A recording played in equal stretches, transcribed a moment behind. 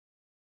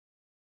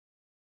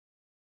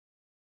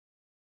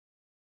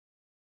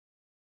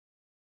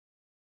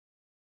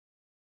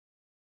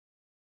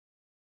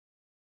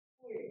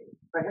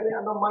Kahele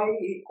ana mai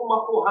I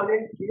kumako hale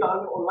ki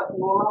hale o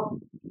laʻiola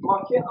ma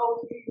ke au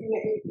I nehe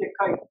I ke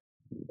kai.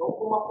 No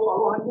kumako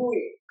aloha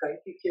nui ka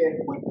hiki ke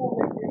kuipu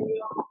me ke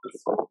ia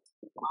iso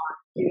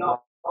ki a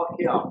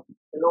pakea.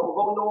 E no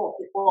wau no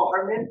ke koa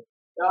harmen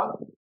ya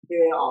ke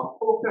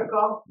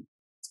kopeka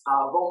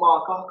wau ma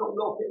kahaka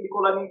ula o ke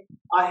likolani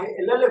a he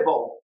elele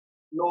wau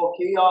no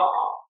ke ia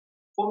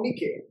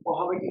pomike o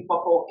Hawai'i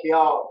papa o ke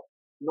ao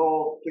no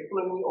ke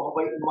kulani o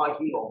Hawai'i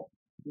mahilo.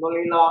 No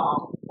leila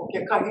o ke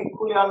kahi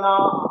kuleana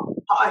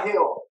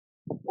haʻaheo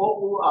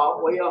oʻu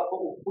oia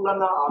koʻu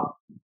kulana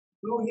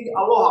luhi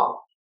aloha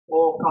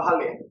o ka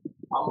hale.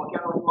 Ma ke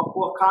ano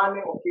makua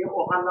kane o ke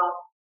ohana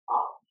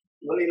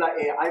no leila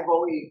e ʻai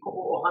wau I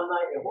koʻu ohana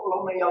e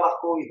hoʻolauna ia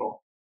lākou iho.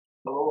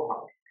 Aloha.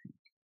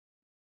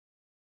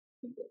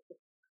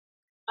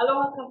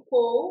 Aloha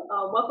kākou.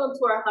 Welcome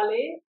to our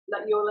hale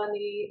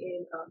laʻiolani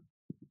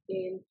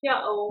in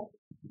Kia'o,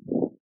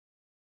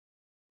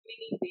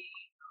 meaning day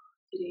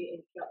today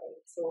in Kia'o.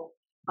 So,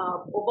 o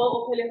wau o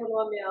pele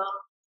honua mea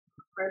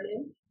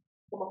Harlan,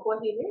 o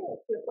makua hine, o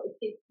ke koʻi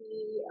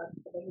keiki,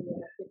 ka wahine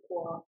a ke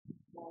koa.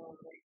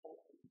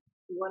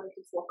 We want to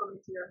just welcome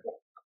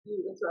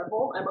you into our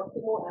home. I'm a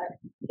kumu at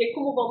ke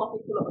kumu wau ma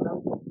ke kula o nā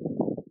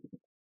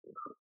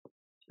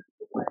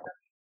for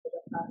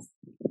the past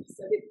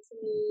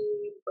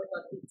 17, going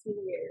on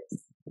 18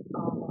 years.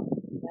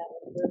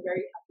 And we're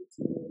very happy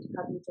to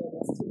have you join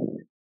us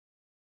today.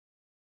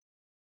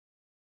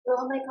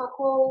 Aloha mai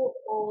kākou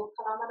o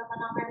kalamana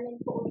mana Harlan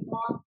ko o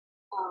inoa.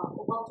 O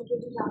wau tuke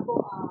tu lako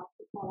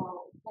ke kola o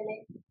pele.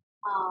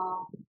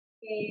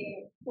 E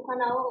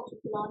Ukana o ke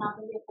kula o nā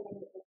huli o pele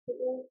o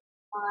ku'u.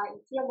 I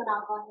tia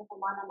manawa he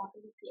kamana ma ke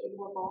e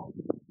lua wau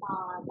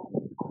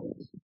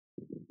college.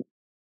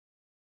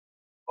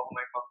 Aloha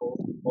mai kākou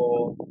o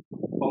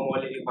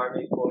pangole I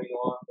Harlan ko o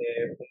inoa e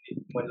pumi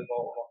manima o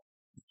ma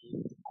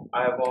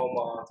aia wau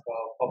ma ka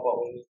papa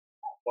umi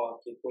ma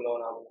ke kula o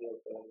nā huli o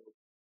pele.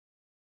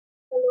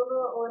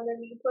 Aloha o na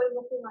likoi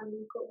mokuhani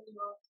ko o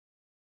inoa.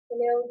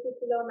 Pele o ke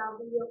kula o nā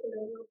huli o pele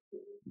o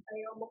ku'u.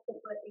 Aia o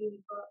mokupa e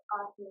iwa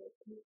āke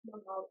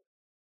mamau.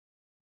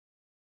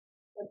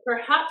 And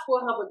perhaps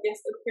we'll have a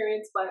guest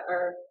appearance by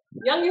our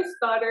youngest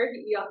daughter,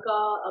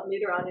 Hi'iaka,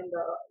 later on in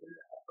the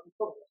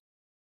program.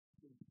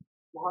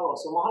 Mahalo.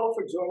 So mahalo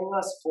for joining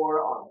us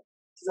for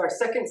this is our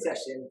second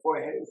session for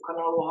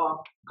Ukana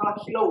Aloha Kā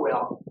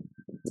Kīlauea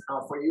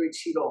for UH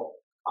Hilo.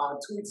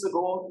 2 weeks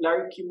ago,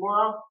 Larry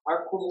Kimura,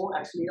 our kumu,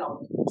 actually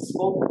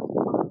spoke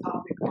on the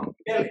topic of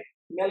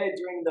Mele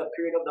during the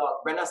period of the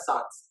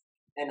Renaissance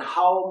and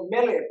how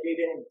Mele played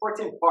an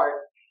important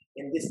part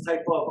in this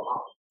type of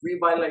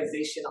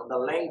revitalization of the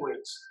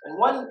language. And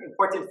one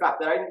important fact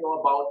that I didn't know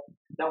about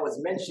that was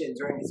mentioned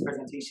during this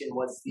presentation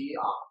was the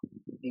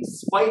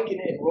spike in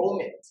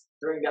enrollment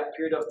during that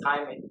period of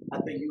time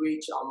at the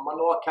UH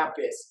Manoa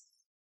campus.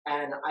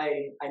 And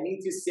I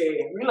need to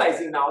say,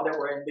 realizing now that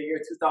we're in the year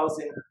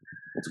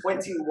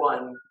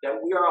 2021,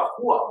 that we are a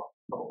hua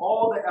of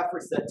all the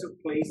efforts that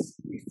took place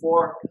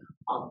before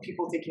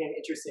people taking an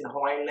interest in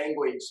Hawaiian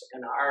language,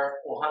 and our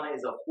Ohana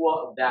is a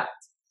hua of that.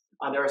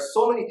 There are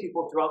so many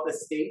people throughout the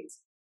state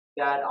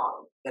that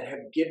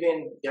have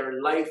given their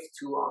life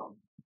to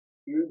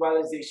the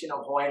revitalization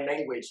of Hawaiian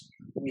language.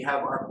 We have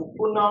our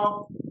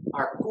kupuna,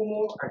 our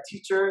kumu, our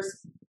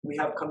teachers. We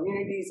have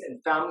communities and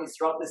families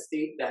throughout the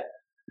state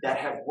that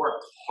have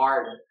worked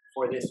hard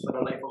for this, for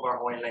the life of our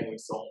Hawaiian language.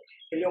 So,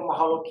 helio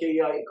mahalo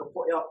keia I ka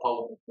poʻea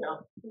pau.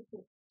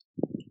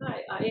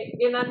 Hi,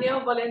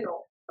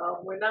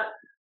 we're not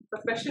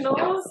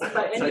professionals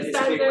by any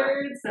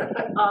standards,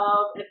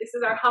 and this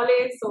is our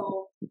hale,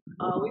 so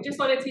we just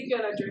want to take you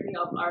on a journey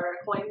of our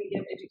Hawaiian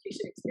medium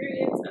education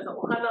experience as a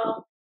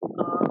Ohana,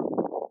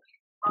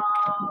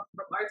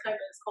 from our time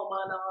as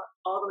Komana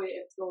all the way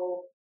until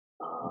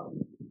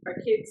our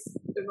kids,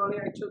 enrolling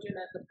our children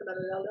at the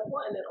Punana level,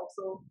 and then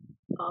also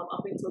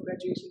up until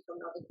graduation from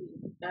Nava'i.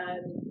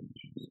 And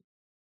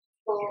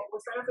so we'll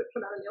start off with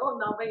Punana level.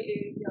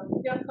 Nava'i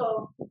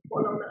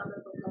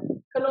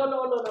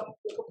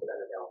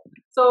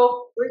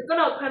So we're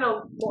gonna kind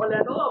of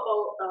mo'olelo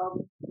about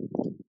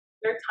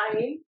their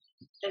time,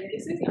 and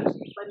this is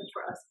actually funny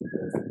for us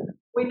because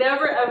we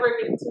never ever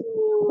get to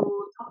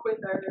talk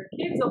with our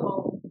kids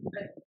about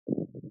like,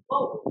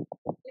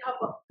 we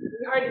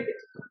hardly get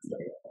to talk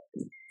story about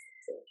this.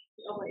 So,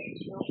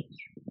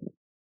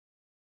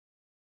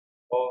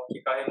 O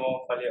ke kahi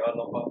mo kali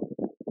aloha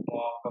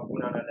mo ka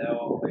punana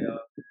leo o ia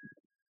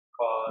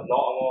ka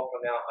loa mo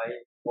ka mea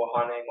ai ua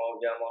hane mo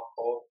ia mo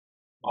ko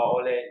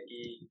ʻaʻole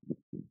I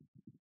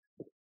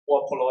ua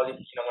pololi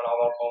I na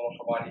manawa ko mo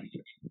ka wali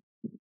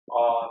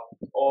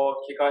o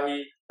ke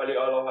kahi kali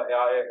aloha e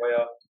aʻe o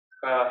ia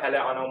ka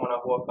hele ʻano mana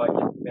hua ka I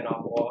mena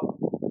hoa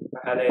ka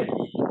hele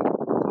I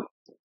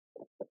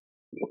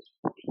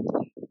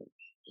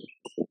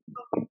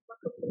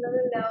Punana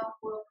leo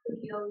ua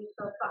kuhio I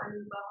ka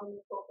kaʻani waho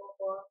no ko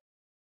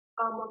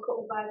ma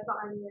koʻu wae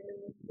paʻani anu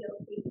I o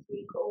keiki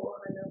koʻu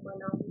ʻohana ma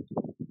nā hutu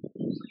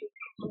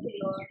o ke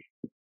loa.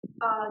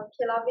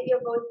 Ke lawe ia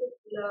wau I ke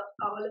kula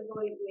ʻaʻole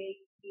wau I wei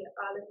I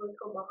ale hoi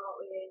ko maha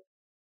e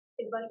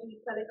iwahi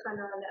kale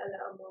kana ala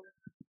amo.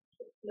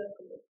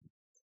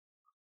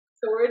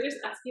 So we're just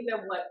asking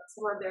them what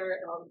some of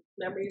their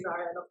memories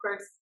are, and of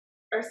course,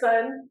 our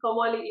son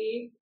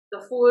Kamali'i,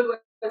 the food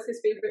was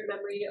his favorite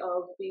memory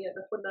of being at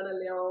the Punana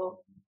Leo.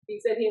 He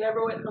said he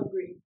never went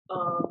hungry.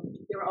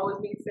 They were always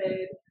being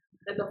fed,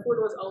 and the food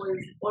was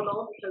always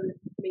ono because it's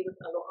made with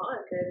aloha.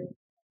 And then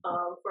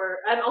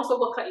and also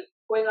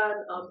going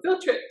on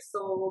field trips,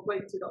 so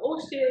going to the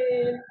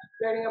ocean,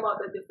 learning about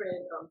the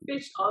different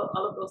fish, all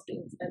of those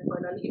things. And for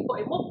Nali'i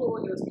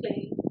Po'emoku, it was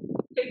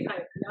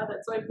playtime. Yeah,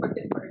 that's so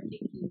important for our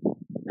kiki.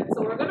 And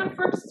so we're gonna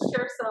first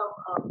share some.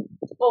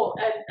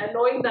 And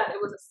knowing that it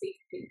was a safe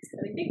place,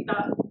 and I think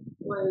that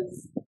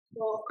was,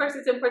 well, of course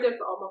it's important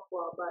for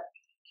Aumakua, but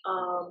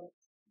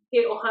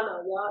He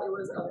Ohana, yeah, it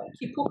was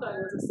Kipuka,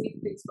 it was a safe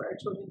place for our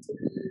children to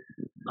be.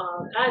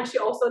 And she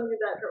also knew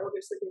that her older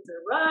siblings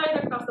are right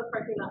across the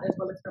parking lot as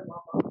well as her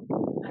mama.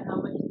 And so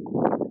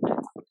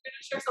we're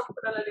gonna share some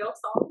Punana Leo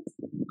songs.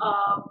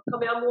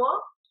 Kameamua,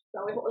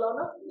 Nawe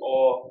Ho'olana.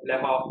 O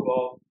leha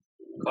ako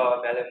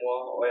ka mele mua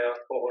o ea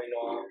ko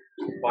oinoa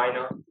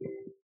waina.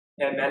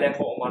 He mele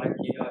ho'omana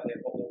kiha e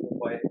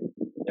ho'omukoe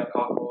ia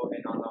kako e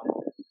nana mo.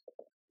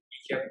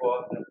 Ike koa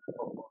na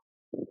koko.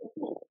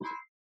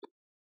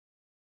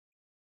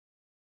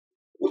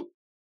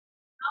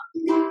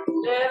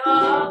 Leha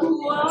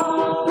kua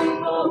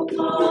o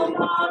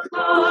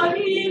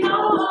makalina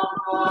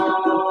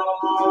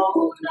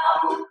mauna.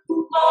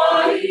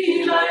 Mai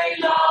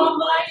laila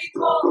mai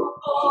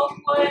koko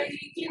koe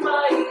hiki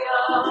mai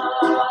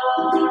ai.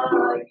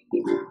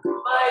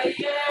 Mai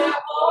e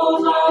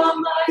hoa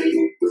mai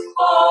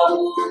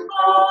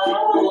koukua.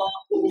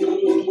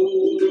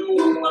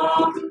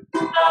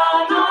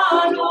 Nana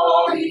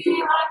noi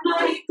hana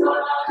I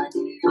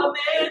kalani a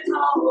me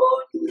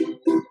tahonu.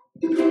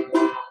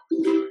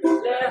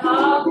 Leha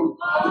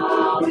kua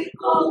I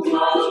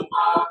koka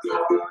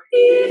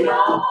makalina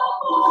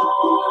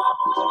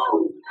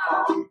mauna.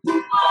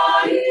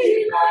 Mai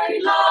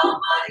laila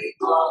mai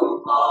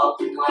koko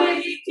koe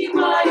hiki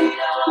mai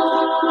ai.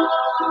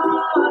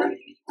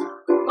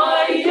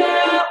 Mai e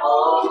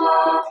hoa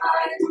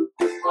mai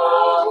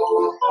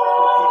koukua.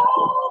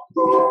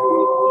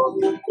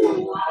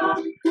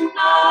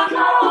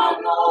 Nana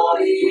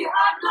noi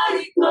hana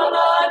I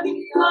kalani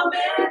a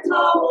me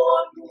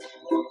tahonu.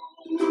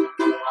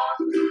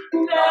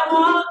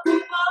 Leha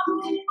kua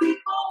I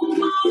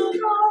koka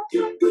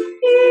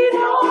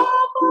makalina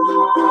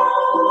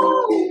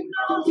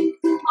mauna.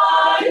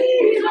 Mai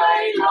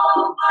laila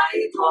mai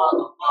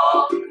koko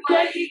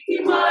koe hiki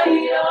mai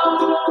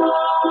ai.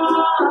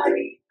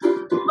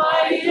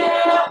 Mai e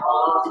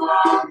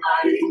hoa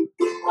mai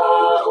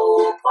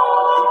koukua.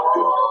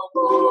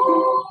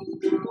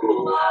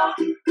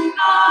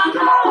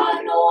 Nana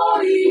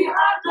noi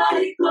hana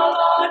I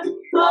kalani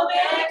a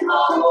me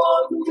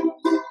tahonu.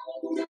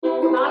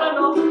 Nana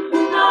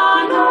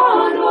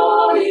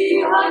noi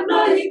hana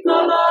I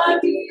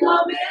kalani a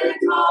me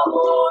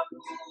tahonu.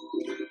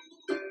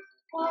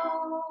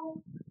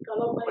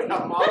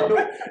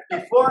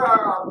 Before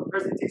our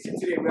presentation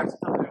today, we actually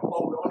talked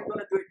about, we're only going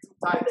to do it 2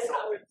 times. So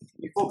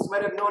you folks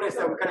might have noticed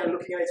that we're kind of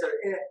looking at each other.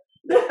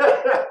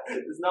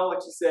 It's not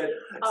what you said.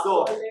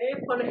 So,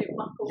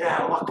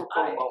 yeah, mako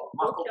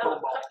komau.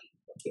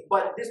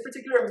 But this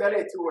particular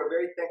mele too, we're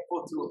very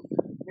thankful to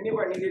many of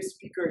our native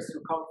speakers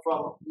who come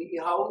from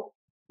Ni'ihau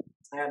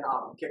and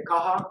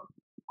Kekaha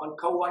on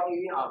Kauai,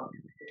 in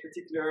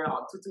particular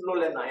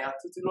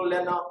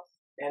Tutulolena,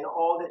 and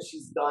all that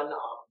she's done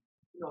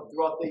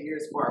throughout the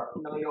years for our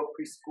Punana Leo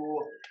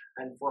preschool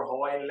and for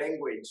Hawaiian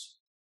language.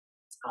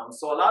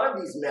 So a lot of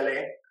these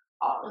mele,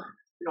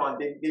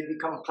 they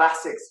become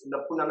classics in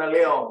the Punana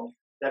Leo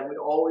that we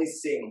always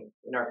sing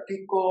in our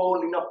piko,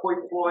 lina poi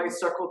poi,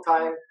 circle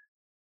time.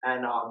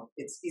 And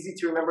it's easy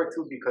to remember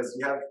too because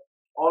you have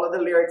all of the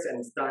lyrics and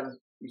it's done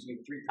usually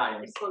 3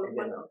 times and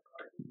then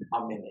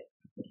a minute.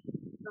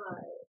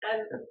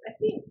 And I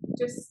think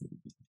just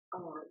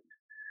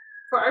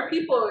for our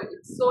people,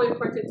 it's so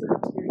important to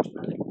have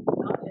spirituality,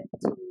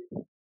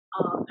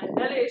 and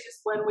Mele is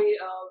just one way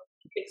of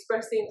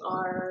expressing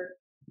our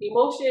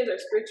emotions, our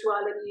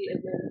spirituality,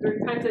 and then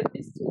during times like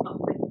this to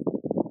uplift,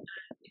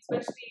 and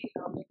especially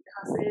like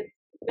Leha said,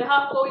 Leha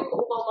ko I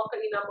ko'uma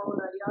makaina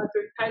mauna.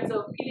 During times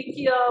of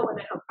pilikia, when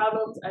I have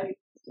problems, I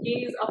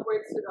gaze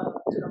upwards to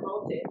the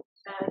mountain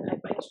and I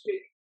find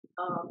strength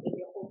in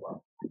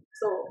Jehovah.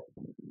 So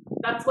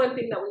that's one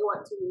thing that we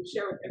want to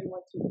share with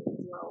everyone too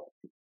as well,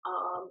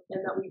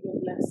 and that we've been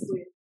blessed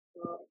with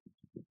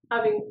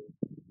having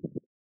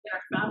in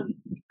our family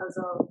because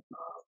of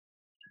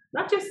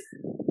not just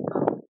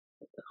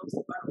the house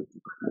of our own,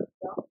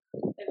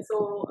 and so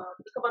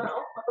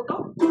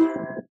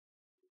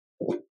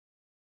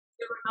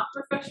they were not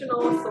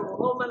professionals, so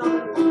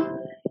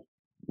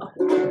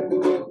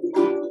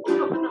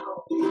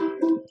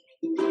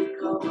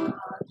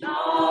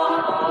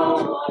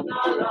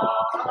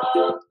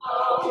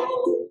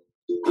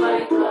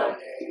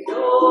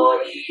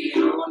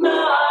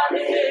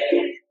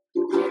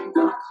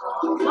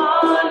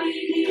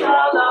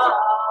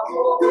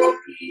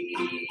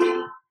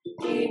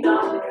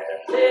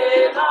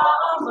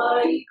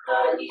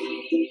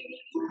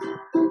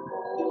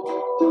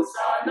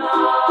Sana,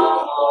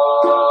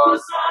 oh,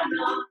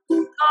 sana,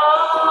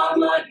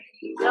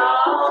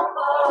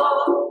 kamaliapa.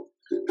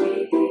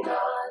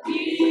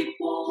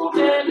 Ipu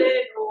Mele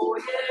no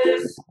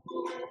Yesu.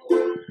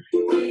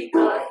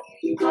 Ika,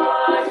 ika,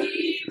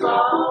 ika.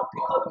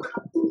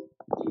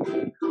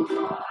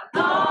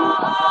 Na,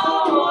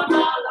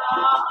 ona, la,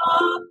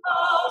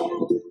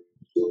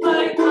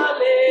 ai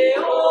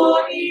kaleo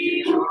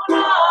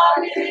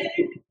ilunare.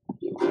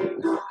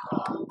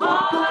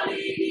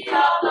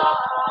 Maria la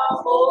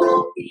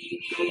hoki,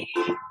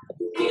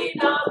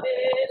 ina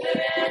mele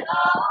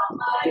na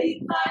mai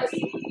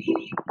kai.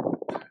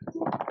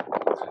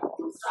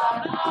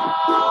 Sana,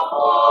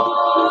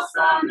 oh,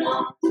 sana,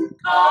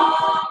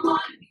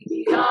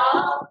 kamania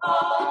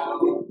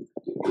pau.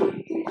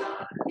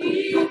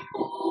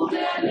 Ipu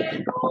Mele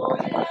no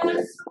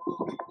Yesu,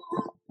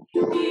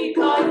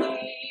 ika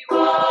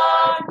hiwa,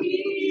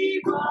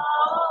 hiwa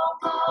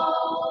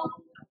mau.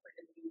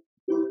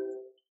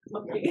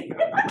 Okay.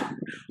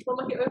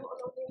 Mama kayo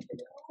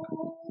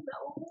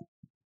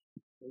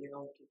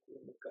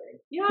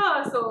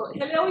yeah, so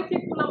Heleawi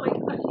Kekula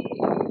Maikahi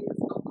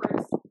is of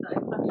course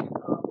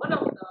one of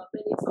the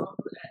many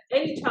songs that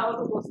any child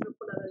who goes to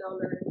Punaleo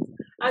learns,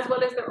 as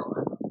well as their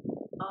own.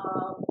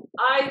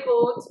 I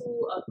go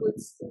to a good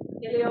school,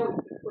 Heleawi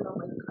Kekula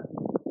Maikahi,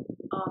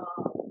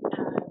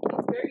 and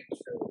it's very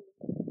true.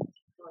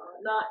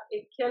 Not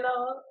Ikela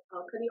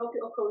Kanioki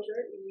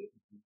Okosher,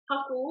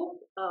 Haku,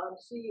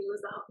 she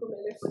was a Haku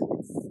Mele for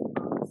this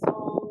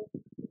song,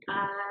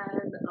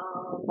 and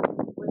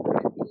whether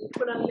it be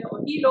Punale o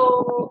Hilo,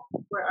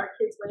 where our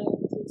kids went to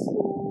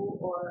school,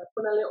 or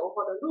Punale o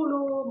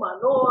Honolulu,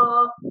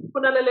 Manoa,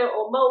 Punale o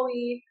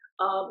Maui.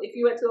 If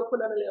you went to a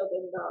Punale,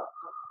 then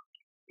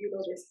you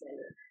know this man.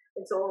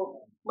 And so,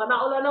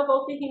 Manaola na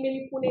voke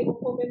himeli pune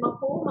ukome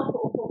mako, mako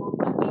ukome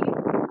maki.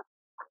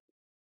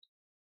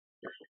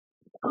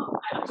 I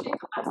actually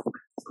asked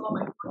some of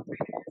my fourth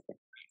graders,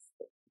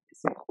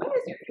 what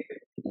is your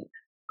favorite food?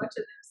 Much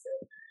of them said,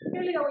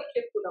 really, we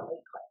keep the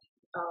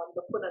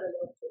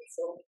Punaleo food.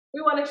 So we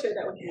want to share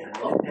that with you.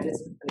 And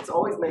it's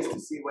always nice to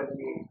see when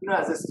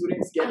as the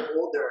students get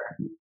older,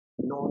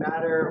 no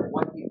matter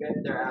what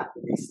event they're at,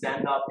 they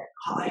stand up and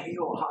hi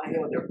ho,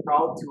 they're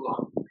proud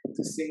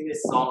to sing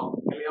this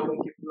song. And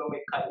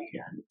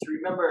to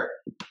remember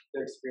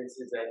their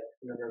experiences at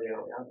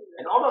Punaleo.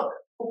 And all the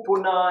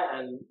Pupuna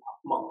and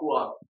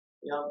Makua,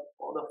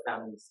 all the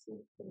families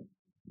too.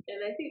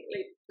 And I think,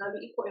 like Nabi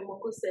Iko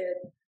Emoku said,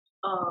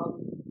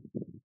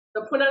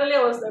 the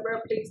Punaleo was never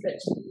a place that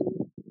she,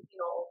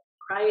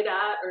 cried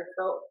at or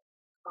felt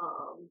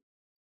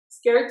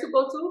scared to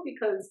go to,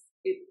 because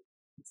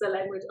it's a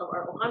language of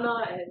our Ohana,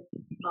 and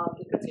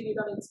it continued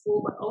on in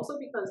school, but also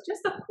because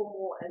just the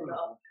kumu and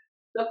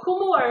the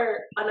kumu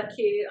are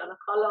anake,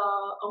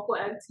 anakala, uncle,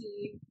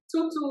 auntie,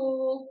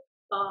 tutu.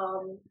 A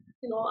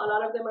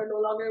lot of them are no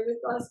longer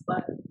with us,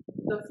 but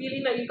the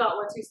feeling that you got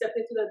once you stepped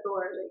into the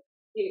door, like,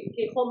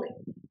 home,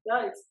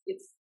 yeah, it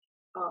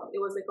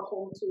was like a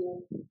home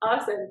to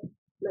us, and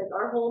like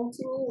our home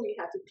too. We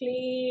had to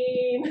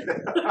clean.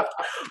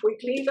 We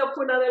cleaned up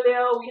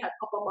Punaleo. We had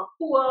Papa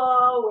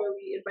Makua, where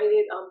we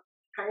invited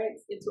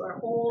parents into our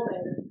home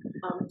and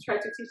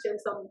tried to teach them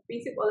some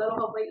basic Olelo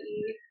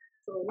Hawai'i.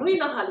 So nui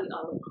na hali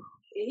aloha.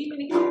 E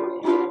himini ka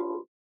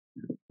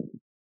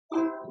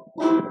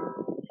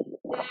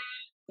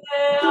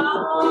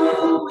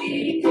we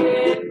ke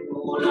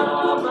kula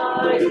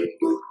mai.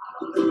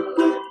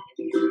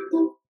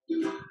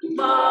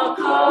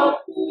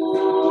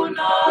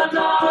 Makapuna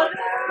na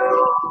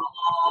leo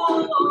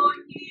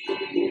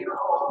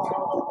hiro.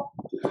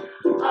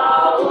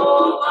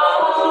 Aoba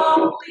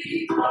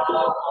wika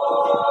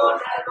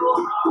olelo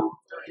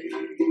hawai.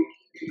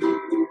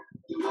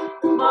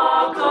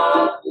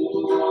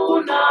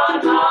 Makapuna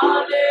na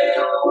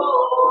leo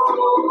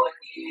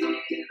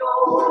hiro.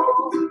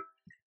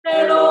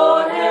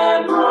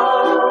 Elohim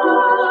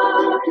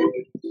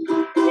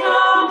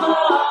Yama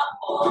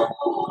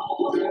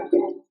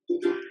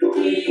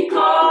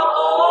Ika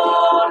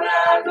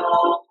olelo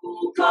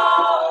kuka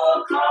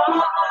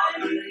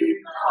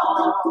okaina.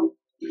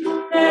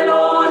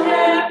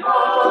 Elohim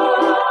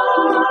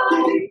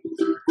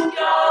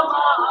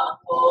Yama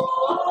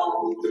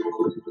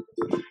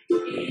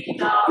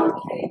Ina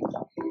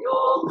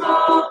Yoka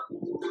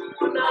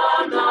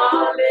Unana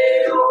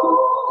Leo.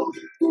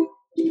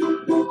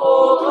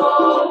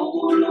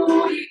 Oh, ulu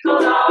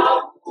ikala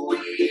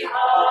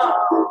uiha.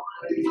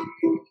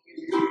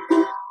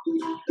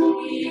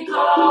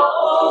 Ika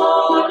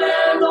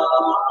olelo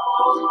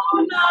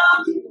na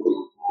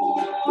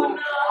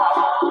kuna.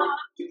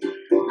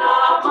 Na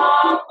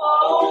mako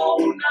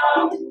na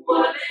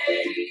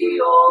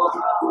uwaleo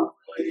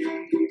Hawaii.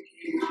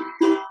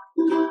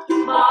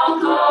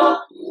 Maka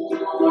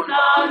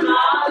kuna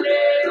na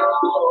leo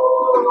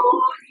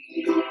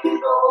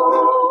hiro.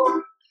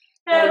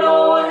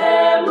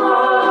 Elohim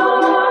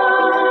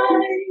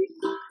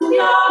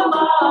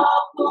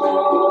Yamapo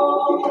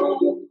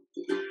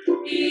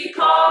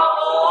Ika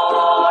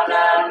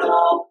olelo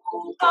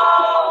kuka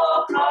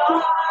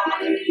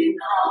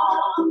okaina.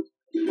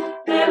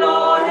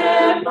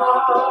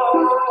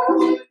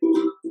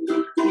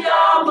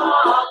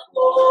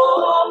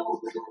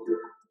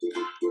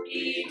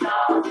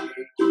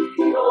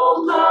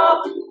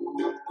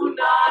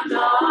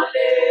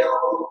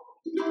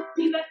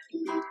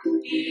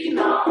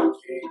 ina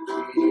ke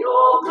o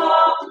ka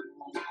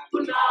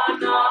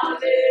punana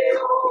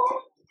leo.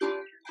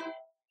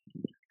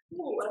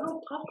 I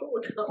don't talk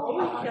about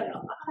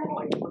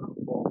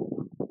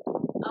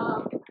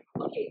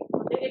okay,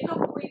 nene ka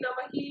pui na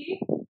mahi,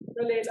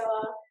 no leila,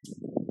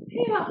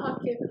 hea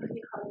hake kahi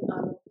hali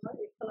ana,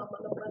 e kala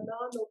mana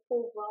no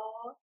kova,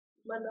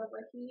 mana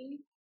mahi.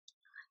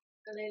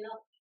 No leila,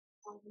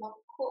 ma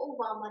ko'u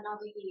wā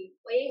manawihi,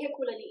 o he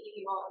kula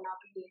li'ili wā o nā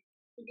wihi.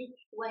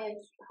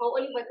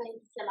 Hau'oli wai ka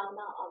hiki ke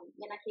launa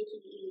me nā keiki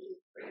li'ili.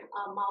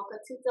 Ma o ka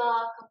tuta,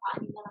 ka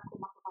pa'ani mana ko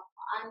ma ka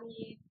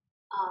pa'ani.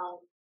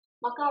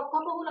 Ma ka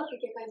papahula ke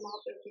kai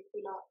mahope o ke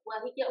kula, wa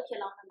hiki o ke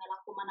launa me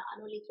lako mana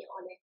anu like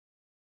ole.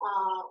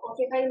 O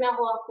ke kai mea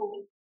hoa aku,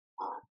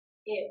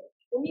 e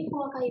umi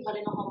kua kahi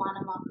wale no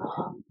homana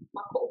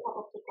ma ko'u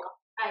papapuka.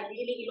 Ai,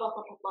 li'ili i loa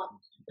papapa.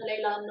 No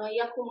leila, no i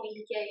aku mo i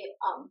hiki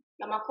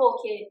na ma ko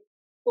ke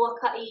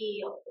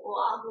huaka'i o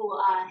ahu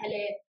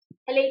hele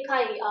i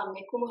kai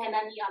me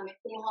kumuhenani me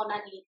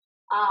kumuhonani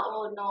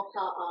o no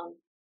ka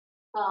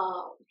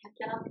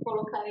kera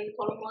polokai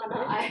polomoana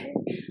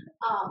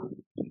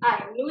ai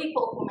nui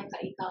ko o mai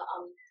kai ka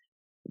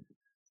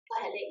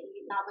hele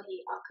I nā wahi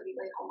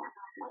kariwai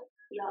homana mai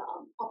ia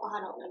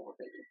papahana o nana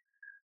kai.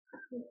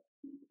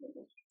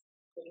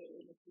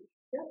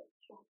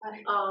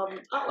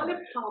 Only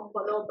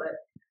Pampano, but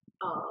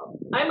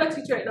I'm a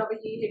teacher at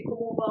Navahi,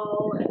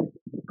 Hikumo, and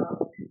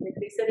like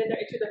they said in their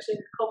introduction,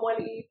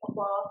 Kamwali,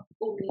 Papa,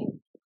 Umi,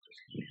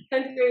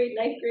 10th grade,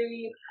 9th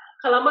grade.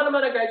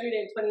 Kalamanamana graduated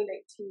in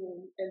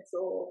 2019, and so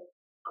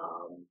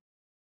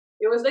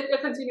it was like a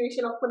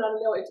continuation of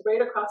Punanaleo. It's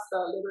literally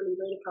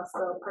right across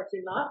the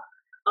parking lot.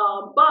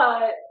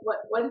 But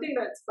one thing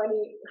that's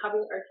funny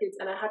having our kids,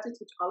 and I had to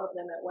teach all of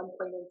them at one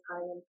point in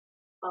time.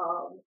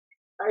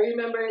 I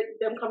remember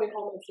them coming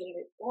home and saying,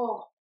 like,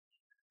 oh,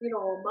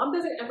 mom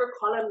doesn't ever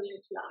call on me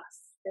in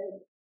class,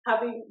 and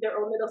having their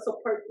own little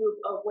support group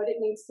of what it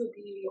means to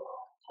be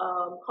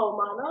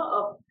haumana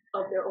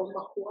of their own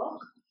makua.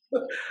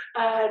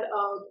 And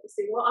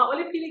saying, well,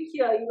 aole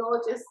pilikia,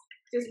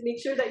 just make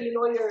sure that you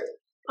know your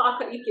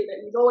pa'akaike,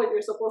 that you know what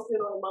you're supposed to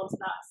know in mom's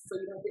class, so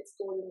you don't get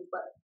scolded.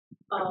 But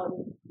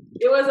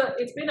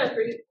it's been a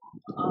great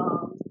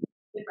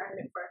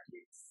environment for our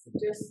kids,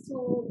 just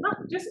to not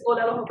just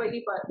Aloha Hawai'i,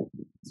 but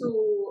to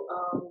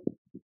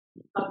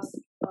have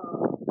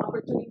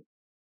opportunity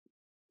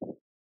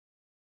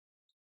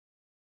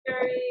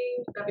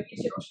sharing,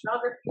 navigation,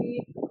 oceanography,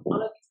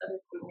 all of these other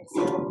things.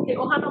 So, ke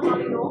ohana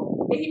malino,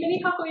 e himeni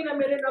kako ina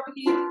Mele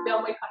navahi mea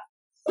mai kai.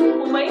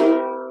 Umai.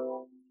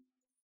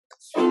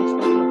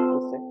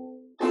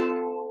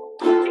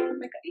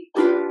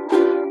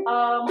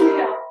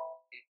 Yeah.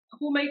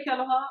 Umai ke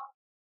aloha,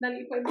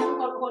 nani ko I mo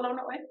ko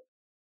launa oe.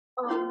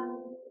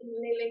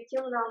 Lele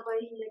kia ngā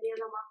wahi nere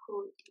ana mako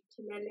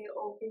ki Mele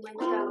o umai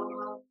ke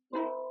aloha.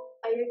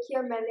 Aia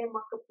kia Mele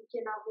ma ka puke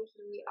nā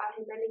wahi, a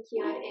he Mele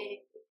kia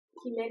e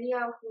himeni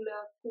a hula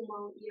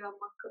kumau ia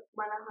ma ka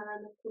manahana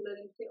na kula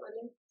like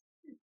ole.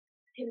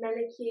 He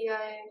Mele kia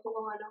e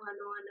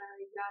ho'ohanohano ana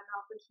ia nā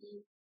wahi,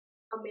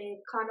 a me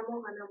kāna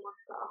mohana ma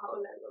ka aha o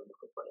lelo ma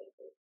ka poe.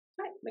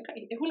 Hai, me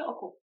kai, e hula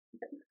oko.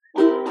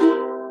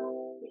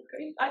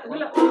 Ai,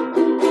 hula.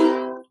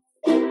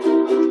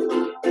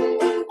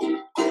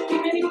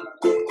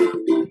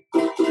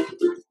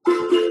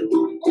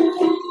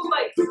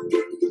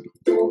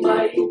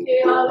 Umai ke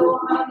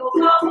aloha no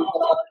ka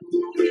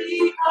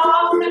mo'olui a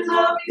me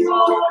tawi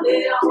hole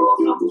a o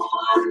ka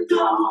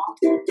moana.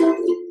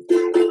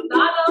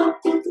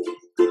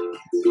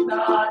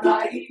 Nana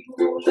I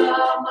hula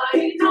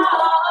mai nā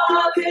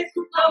ale,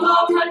 na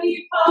mawani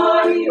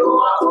pai o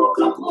a o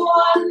ka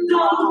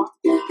moana.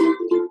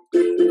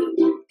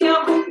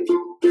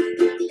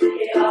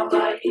 Ea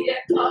mai e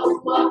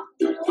kaua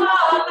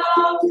kuala,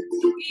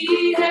 I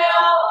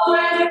hea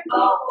oe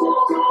ka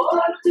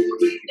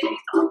ho'olui nei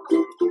tāku.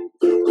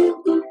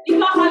 I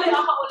ka hale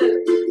aha o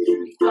lelo.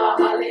 I ka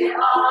hale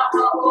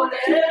aha o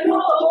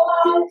lelo.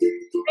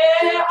 E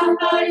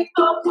hana I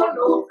ka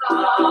pono ka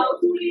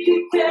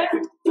ulike.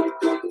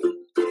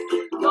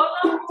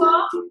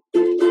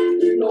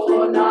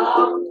 Nona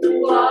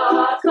ua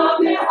ka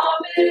meha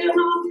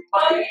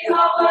mai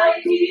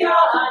Hawai'i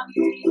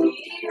ani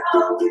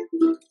au.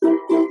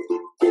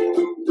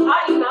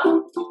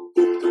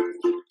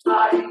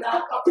 Aina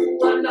ka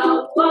puana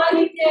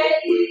wai ke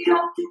ia,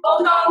 o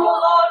ka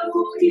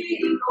ho'olui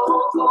no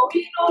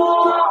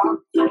inoa.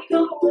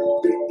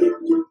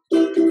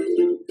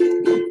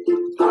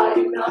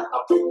 Aina ka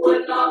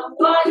puana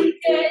wai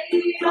ke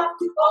ia,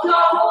 o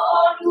ka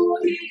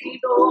ho'olui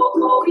no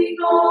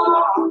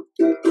inoa.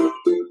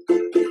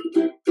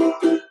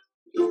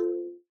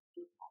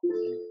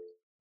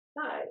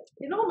 Hi,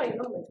 no me.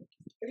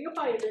 Rio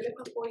pai lele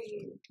ka poi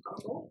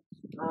amo.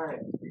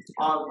 Alright.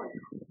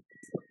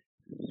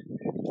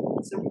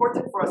 It's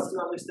important for us to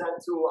understand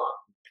too,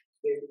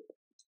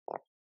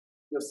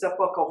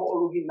 Sepa ka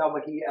ho'oluhi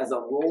namahi as a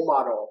role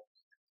model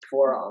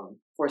for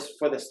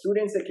the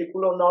students at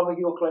Kekulau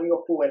Navahio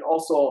Kalaniʻopu, and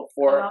also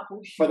for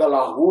the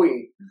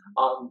Lahui,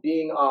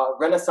 being a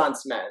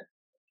Renaissance man,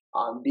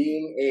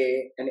 being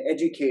an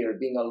educator,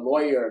 being a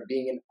lawyer,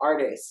 being an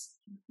artist.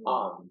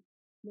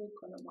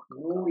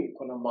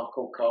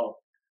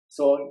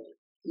 So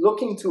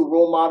looking to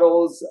role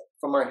models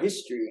from our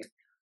history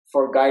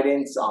for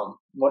guidance on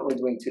what we're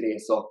doing today.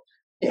 So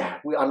yeah,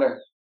 we honor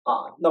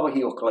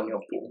Navahio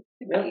Kalaniʻopu.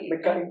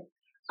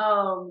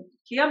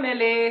 Kia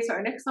Mele. So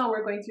our next song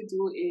we're going to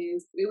do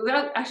it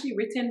was actually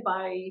written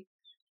by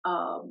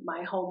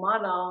my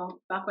haumana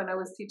back when I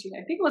was teaching.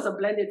 I think it was a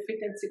blended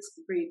 5th and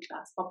 6th grade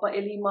class. Papa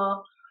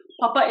Elima,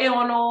 Papa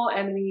Eono,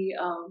 and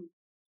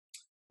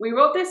we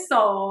wrote this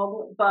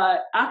song,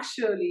 but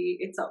actually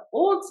it's an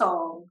old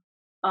song.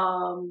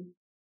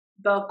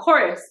 The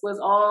chorus was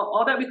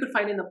all that we could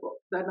find in the book,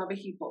 the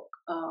Navahi book.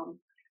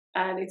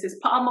 And it says,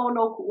 Pa'amo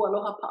no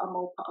ku'aloha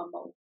pa'amo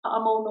pa'amo.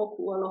 Pa'amo no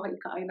ku'aloha I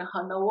ka aina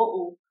hana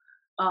wo'u.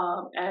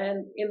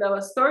 And in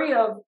the story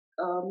of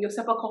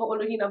Yosepa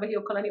Koho'olohi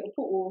Navahio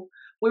Kalaniʻopu'u,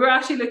 we were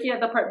actually looking at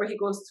the part where he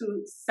goes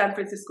to San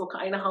Francisco,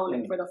 Ka'aina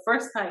Haole, for the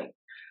first time.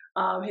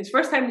 His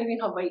first time leaving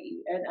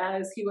Hawaii. And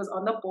as he was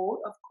on the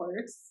boat, of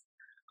course,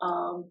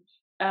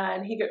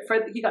 and he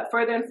got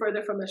further and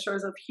further from the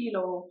shores of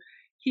Hilo,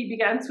 he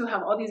began to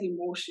have all these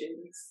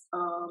emotions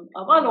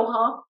of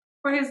aloha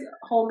for his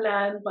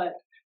homeland,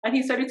 and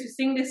he started to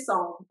sing this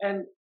song.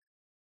 And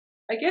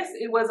I guess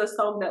it was a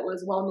song that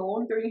was well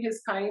known during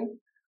his time.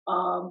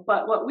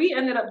 But what we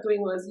ended up doing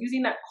was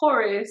using that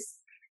chorus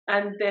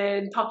and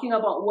then talking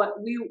about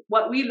what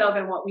we love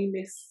and what we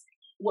miss,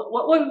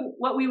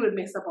 what we would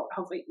miss about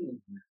Hawaii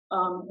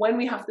when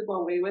we have to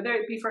go away, whether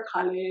it be for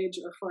college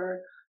or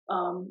for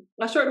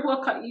a short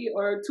huaka'i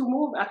or to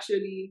move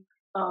actually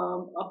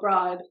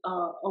abroad,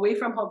 away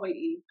from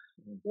Hawaii.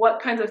 What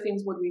kinds of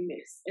things would we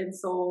miss? And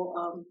so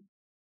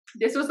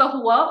this was the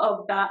hua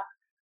of that.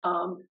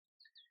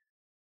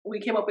 We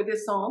came up with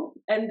this song,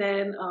 and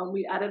then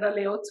we added a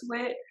leo to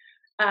it,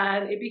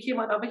 and it became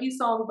a Navahi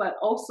song. But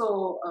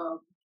also,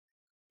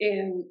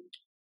 in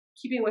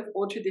keeping with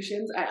old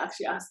traditions, I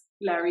actually asked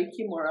Larry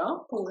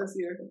Kimura, who was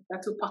your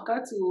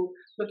Natupaka, to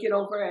look it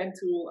over and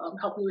to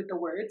help me with the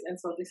words. And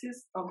so this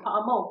is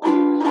Pa'amo.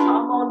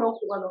 Pa'amo no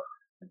ku'aloha.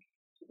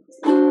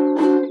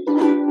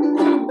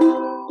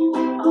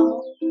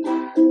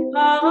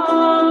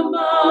 Pa'amo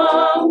no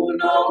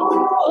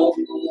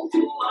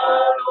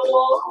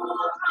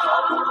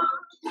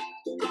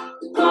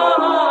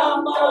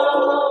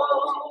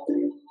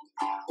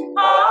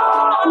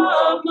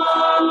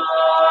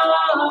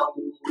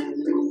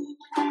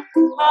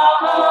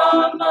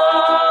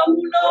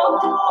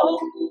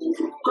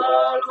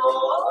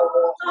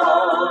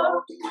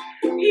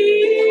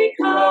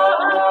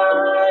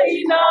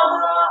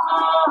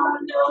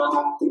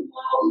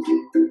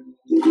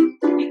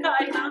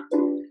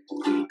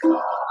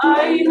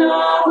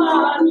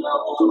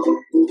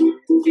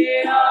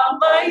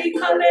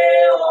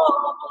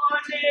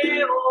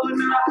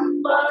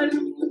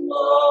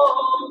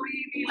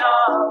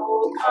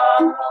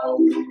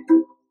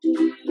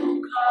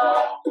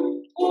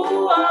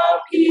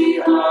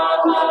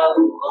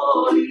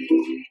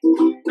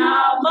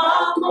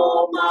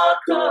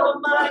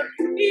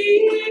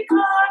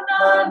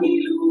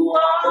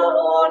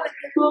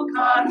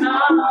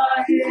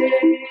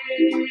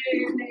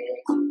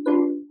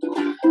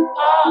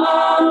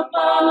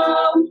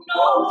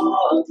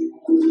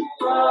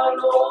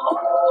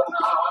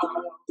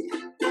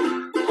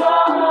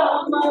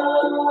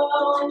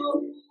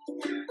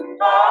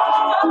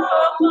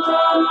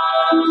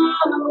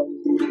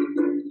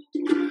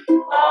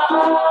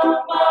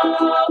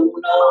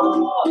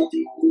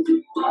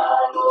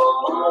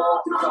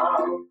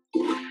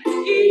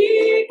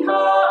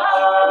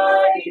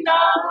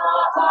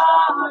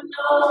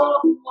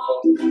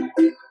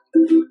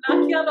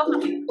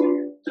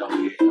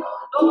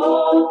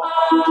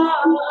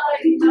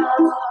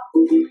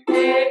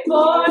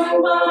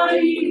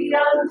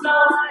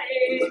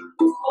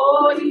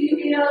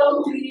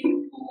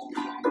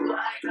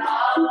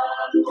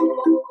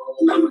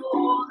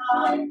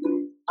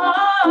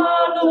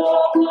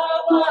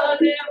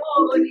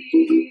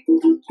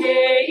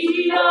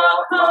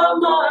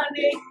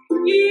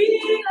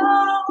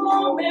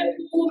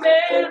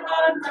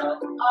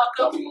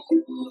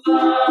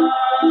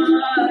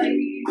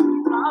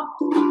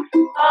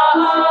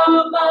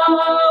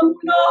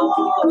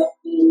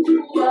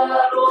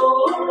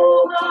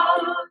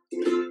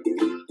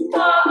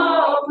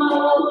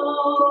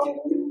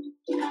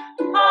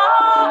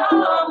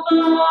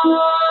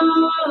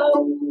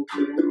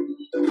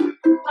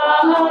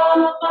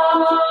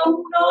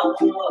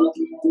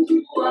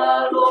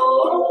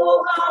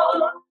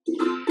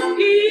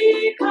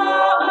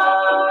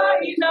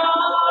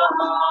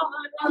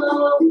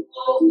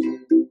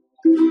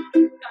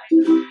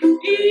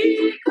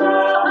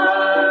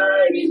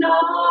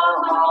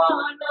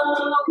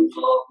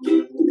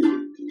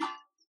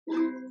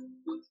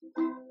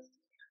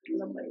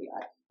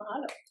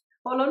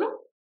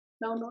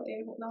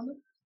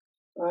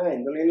Ai,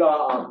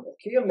 nolila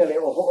kia mele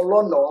o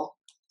ho'olono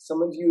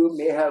some of you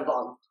may have,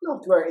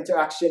 through our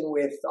interaction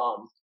with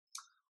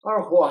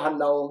our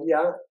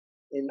Ohana,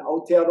 in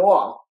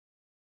Aotearoa,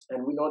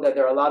 and we know that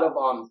there are a lot of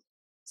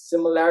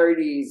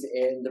similarities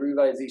in the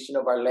revitalization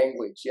of our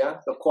language,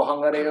 the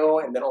Kohangareo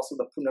and then also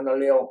the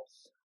Punanaleo.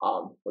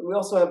 But we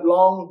also have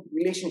long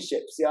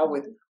relationships,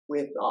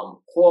 with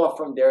Hoa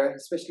from there,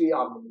 especially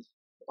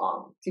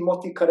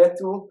Timothy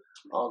Karetu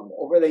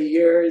over the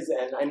years,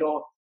 and I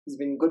know he's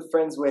been good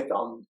friends with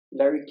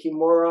Larry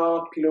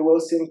Kimura, Peter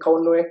Wilson,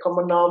 Kaunoe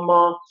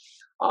Kamanama,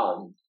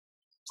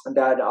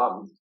 that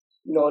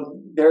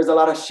there's a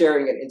lot of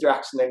sharing and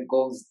interaction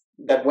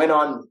that went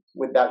on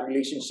with that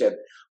relationship.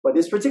 But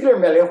this particular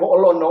mele,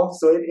 ho'olono,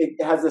 so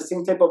it has the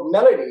same type of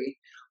melody,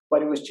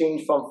 but it was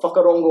changed from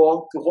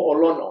whakarongo to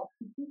ho'olono.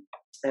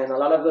 And a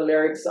lot of the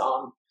lyrics,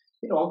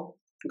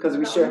 because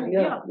we share, like.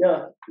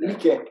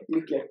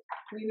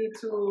 We need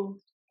to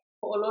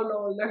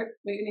ho'olono learn.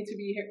 We need to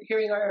be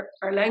hearing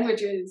our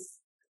languages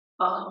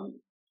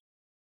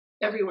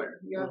everywhere.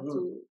 You have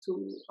to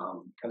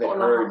have it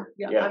heard.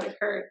 Have it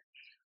heard.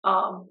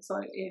 So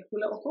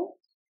hula oko?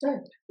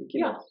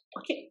 Yeah.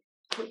 Okay.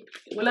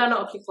 Wala na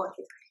okay ko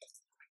ake.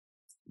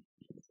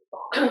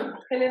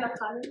 Helena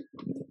kanin.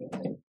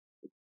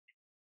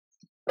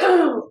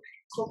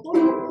 Kopo.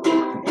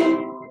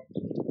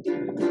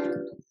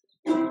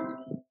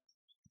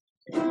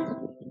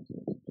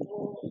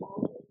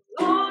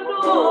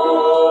 No,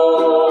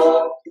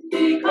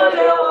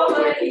 ikale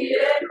Hawai'i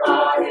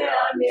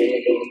kaheane.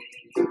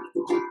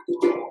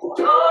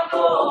 No,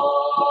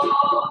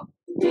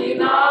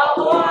 ina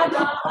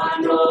Ohana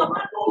ano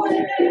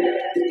hanoe.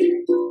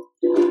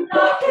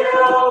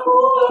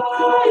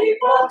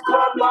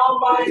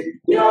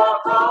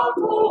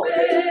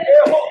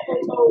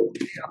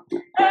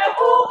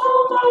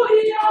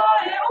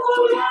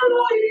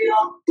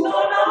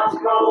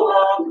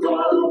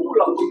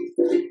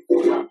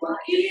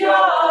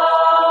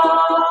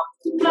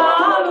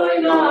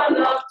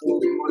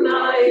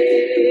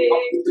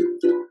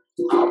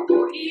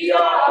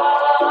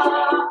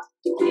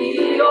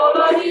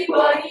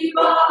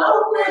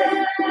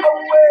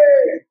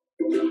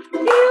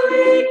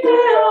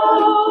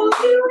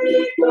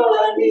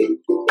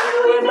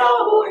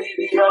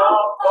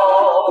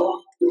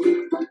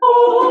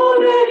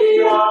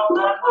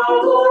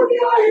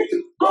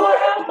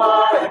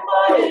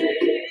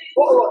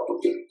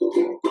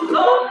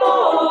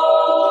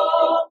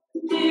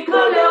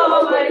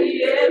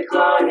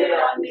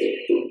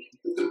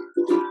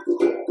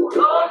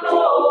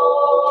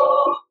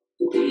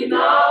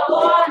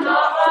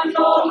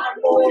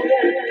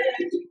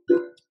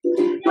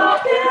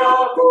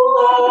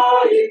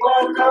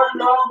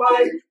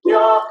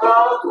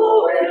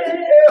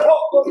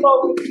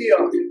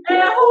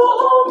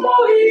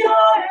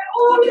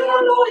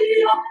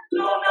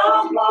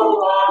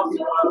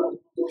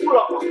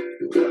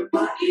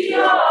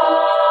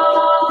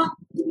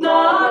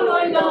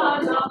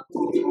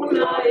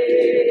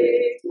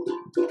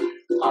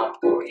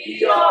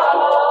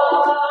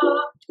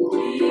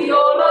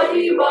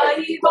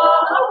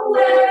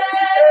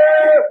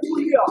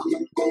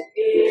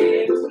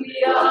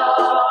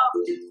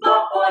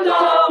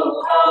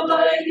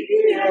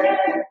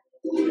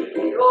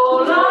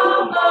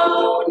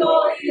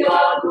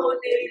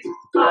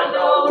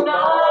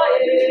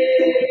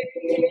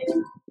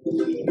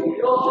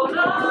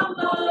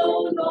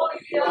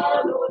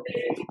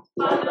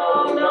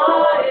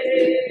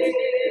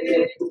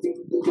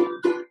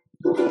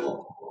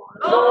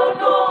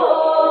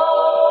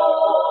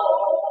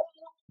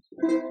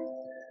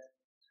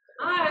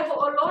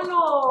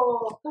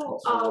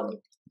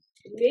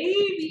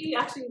 Maybe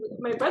actually,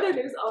 my brother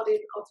lives out in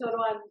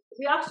Aotearoa, and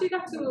we actually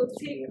got to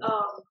take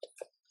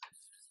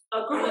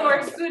a group of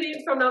our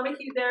students from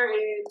Nawahi there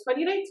in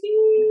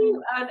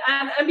 2019,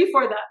 and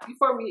before that,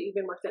 before we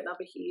even worked at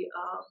Nawahi.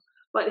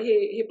 But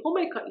he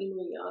pomai ka'i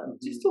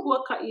just to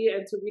huakai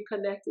and to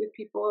reconnect with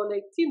people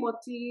like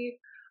Timothy.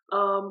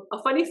 A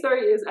funny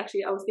story is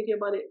actually I was thinking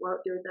about it while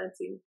they were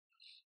dancing.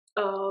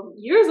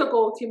 Years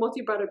ago,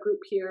 Timothy brought a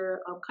group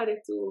here, kind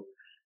of to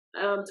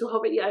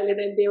Hawai'i Island,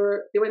 and they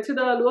went to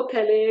the Lua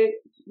Pele,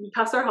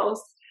 past our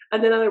house,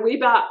 and then on their way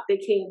back they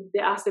came. They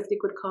asked if they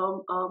could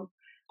come,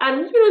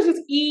 and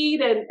just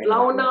eat and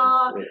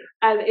launa,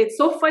 and it's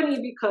so funny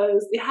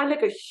because they had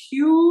like a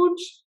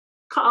huge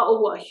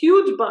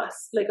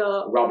bus, like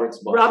a Robert's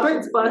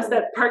bus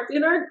that parked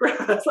in our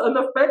grass on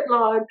the front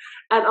lawn,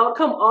 and out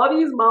come all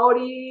these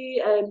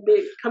Maori, and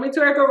they come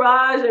into our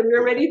garage, and we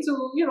were ready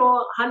to,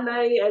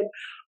 hanai, and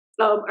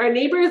our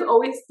neighbors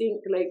always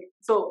think like,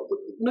 so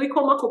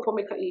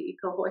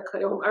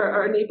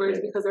our neighbors,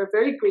 because they're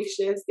very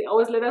gracious. They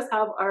always let us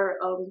have our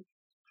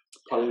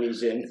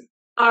Polynesian,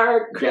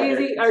 our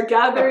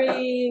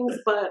gatherings,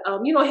 but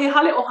hey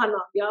hale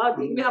ohana,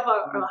 we have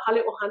a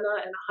hale ohana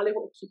and a hale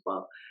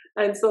ho'okipa,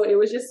 and so it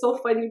was just so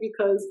funny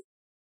because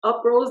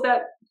up rose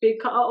that big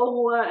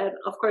ka'aohua, and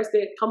of course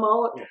they come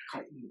out,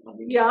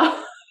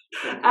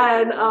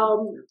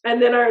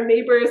 And then our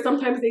neighbors,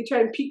 sometimes they try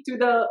and peek through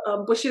the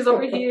bushes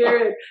over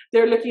here, and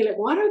they're looking like,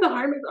 what are the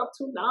Harmons up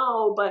to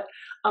now? But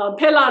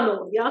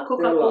pelano, yeah,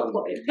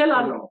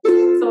 pelano.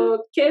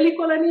 So ke'eli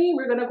kolani,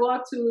 we're gonna go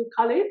out to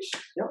college.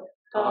 Yep.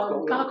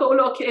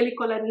 Kaka'ulo ke'eli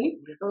kolani.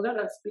 Oh,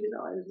 gotta speed it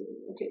out.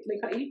 Okay,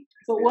 mekai.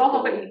 So wa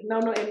Hawai'i,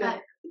 no ena.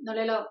 No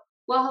lelo.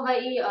 Wa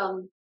Hawai'i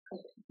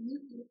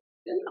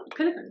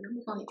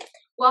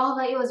Wa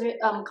Hawai'i was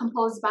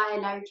composed by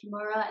Larry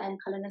Kimura and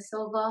Kalina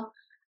Silva,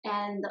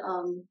 and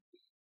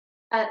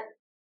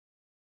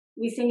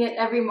we sing it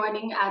every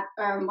morning at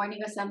our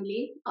morning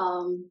assembly.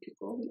 Or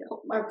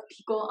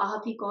piko, aha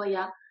piko,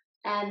 yeah.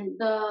 And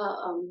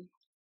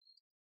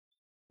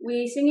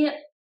we sing it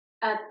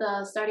at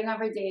the starting of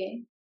our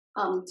day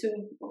at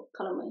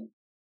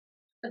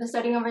the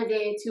starting of our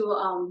day to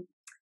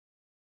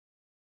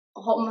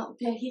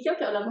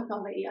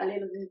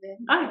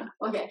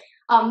okay.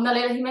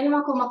 Nalela himeni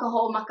mako maka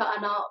ho maka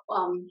ana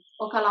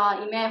o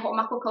kala ime ho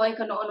mako koe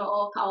ka no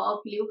o ka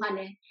o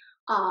piliuhane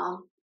o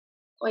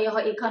ia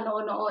hoi ka no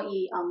o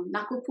I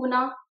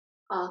nakupuna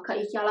ka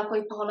ikiala ko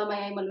I pahola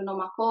mai ai maluna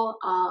mako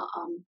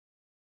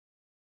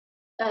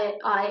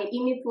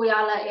imi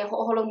puyala e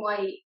ho'oholo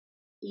mai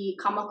I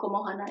kamako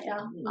mohana ya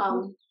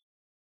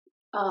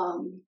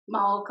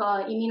mao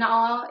ka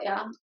imina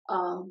ya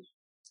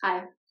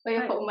hai.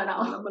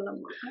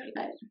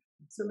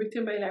 So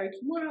written by Larry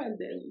Kimura, and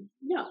then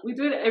yeah, we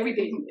do it every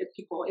day.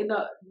 People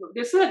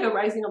there's still like a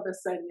rising of the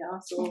sun, yeah.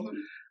 So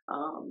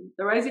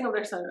the rising of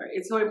the sun,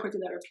 it's so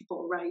important that our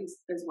people rise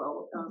as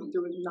well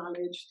through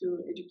knowledge,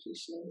 through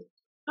education.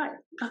 Hi,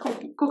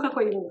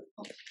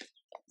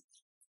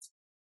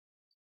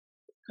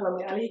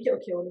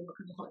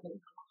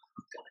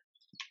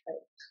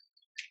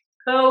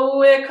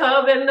 Kaue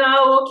kawena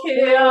o ke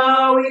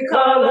awi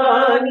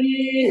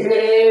kalani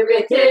he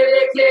weke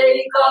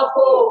I ka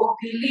po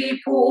pili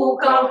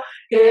puka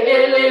he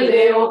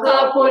elele o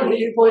ka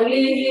poli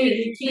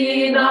poli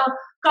kina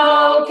ka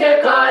o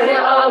ke kahe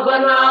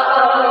awana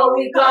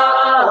awi ka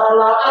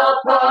ala a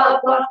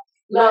papa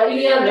la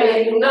ia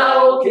nei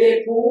na o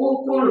ke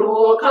pupulu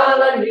o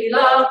kalani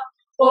la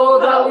o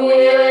ka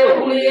ue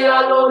hui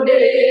alo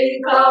nei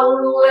ka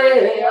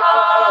ulue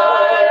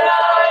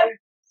ai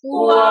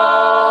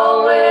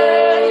wow,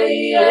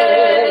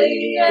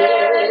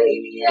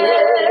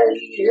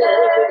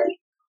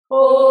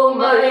 oh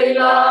my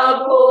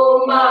love,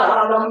 oh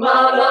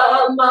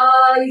mala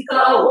mai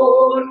ka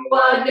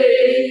honua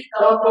nei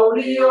ka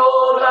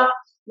pauliola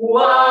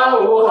wow,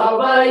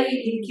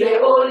 Hawai'i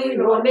ke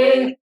olino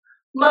nei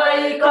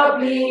mai ka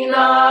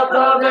pina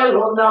ka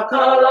velona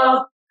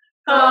kala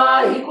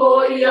ka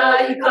hiko ia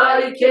I ka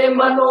ike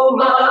mano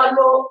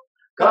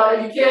ka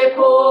ike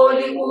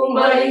poli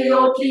umai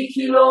o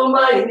kikilo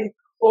mai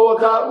o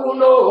ka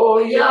uno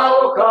ia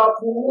o ka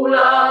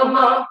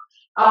pulama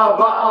a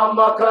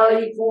wa'a ka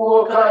ipu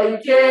o ka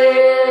ike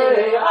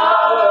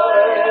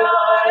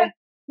ai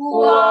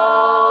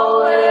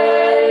wow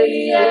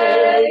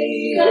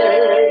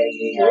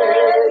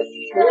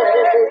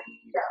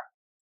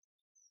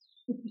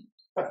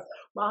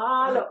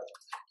mahalo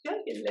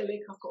lele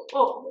kako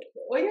oh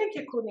oia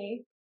ke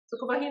kuni so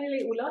ko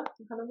bahini ula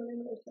kana mole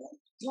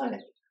ula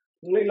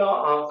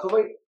Leila,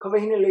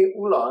 Kawahine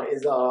Ula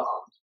is a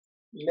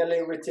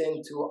mele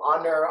written to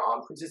honor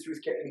Princess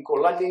Ruth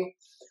Ke'elikolani.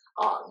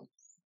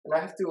 And I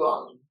have to,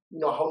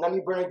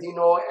 Haunani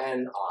Bernardino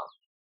and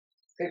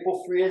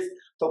Pepo Frias,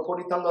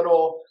 Topori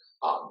Tangaro,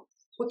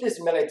 put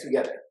this mele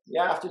together.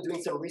 Yeah, after doing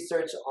some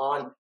research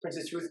on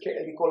Princess Ruth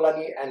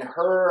Ke'elikolani and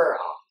her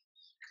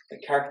the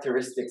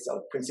characteristics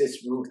of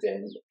Princess Ruth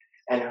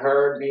and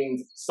her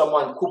being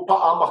someone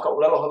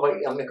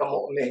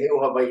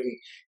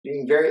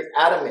being very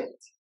adamant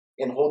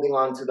in holding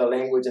on to the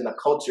language and the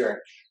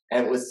culture,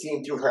 and it was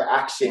seen through her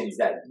actions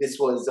that this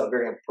was a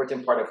very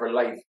important part of her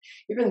life.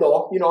 Even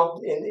though,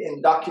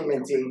 in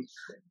documenting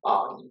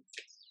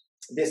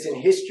this in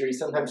history,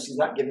 sometimes she's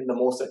not given the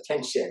most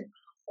attention,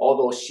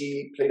 although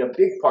she played a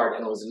big part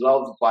and was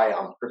loved by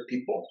her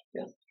people.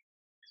 Yeah.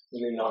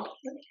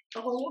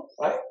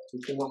 Right?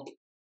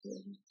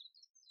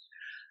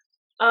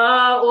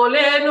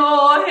 Ole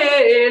no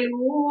he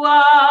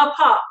lua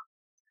pa.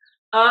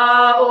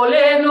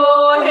 Ole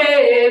no he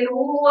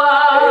lua.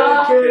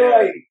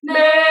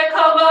 Ne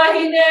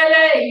kawahine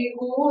le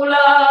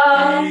ula.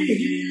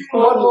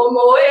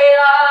 Moe a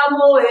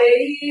moe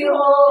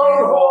iho.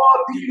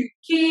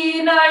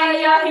 Kina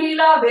ia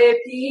hila be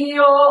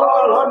pio.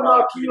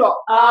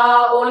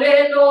 Ole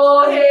no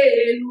he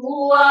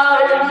lua.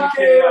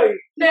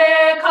 Ne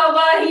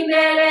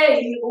kawahine le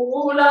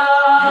ula.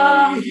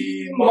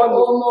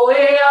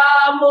 Moe a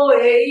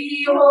moe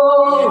iho.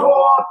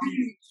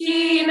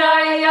 Kina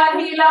ia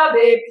hila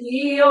be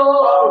pio.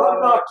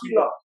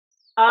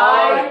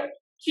 Ai.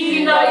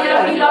 Kina ia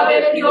hila be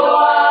pio.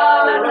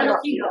 Alana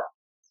kila.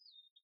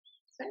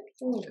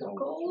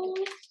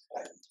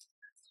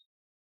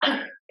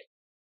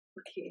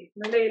 Okay,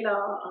 Malela,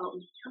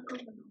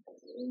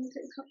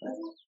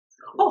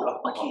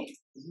 okay,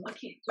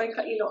 Mai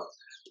Ka'ilo,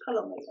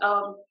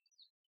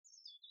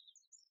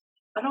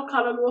 I don't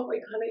kind of know if I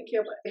kind of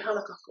care about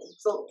Ohana kako.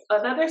 So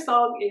another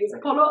song is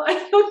Polo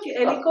Ayo Ke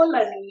Eliko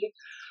Lani.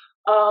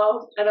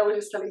 And I was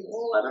just telling you,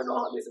 oh, I don't know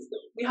how this is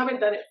going. We haven't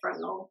done it for a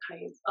long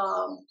time.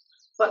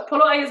 But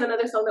Polo Ai is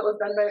another song that was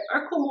done by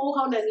our kumu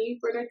Haunani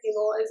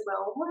Bernardino as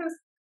well, who has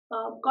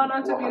gone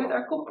on to be with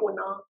our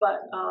kupuna.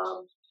 But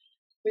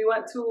we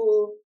want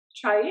to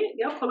try it.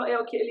 Yeah, Polo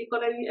Ai Ke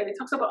Eliko Lani, and it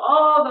talks about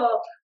all the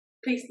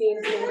place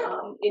names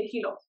in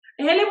Hilo.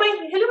 Hele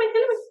mai.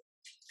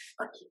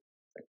 Okay.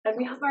 And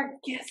we have our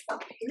guest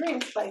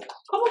appearance by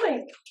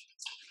Kobe.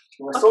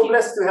 We're so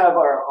blessed to have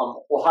our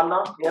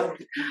Ohana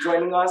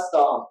joining us.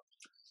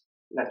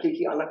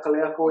 Nakiki ana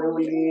kalea ko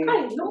uli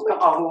ka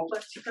ahu.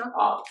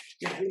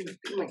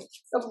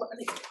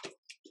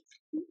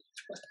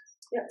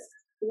 Yes.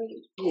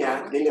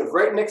 Yeah, they live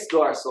right next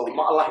door. So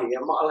ma'alahi.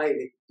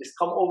 Just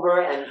come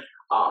over and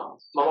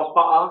Mama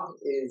Pa'a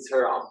is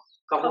her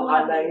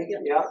kahuhanay.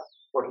 Yeah.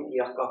 Or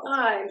hiiyaka.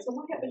 Ay, so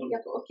mo kaya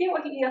hiiyaka. Okay, o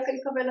hiiyaka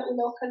ikaw na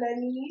ulaw ka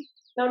lani.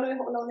 Nauno yung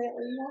ulaw na yung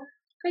ulaw.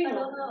 Kayo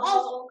na.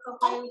 Oh,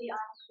 Hawai'i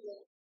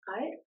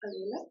Ay,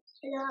 alila.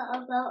 Hello,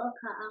 about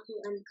Oka'ahu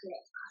and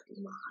Claire.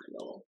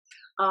 Mahalo.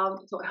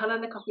 So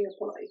hana na kakuya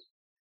Polo Ai.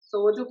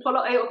 So we'll do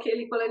Polo Ai okay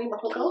li pala ni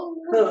mahoko.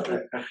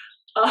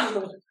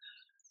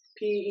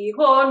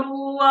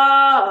 Pihonua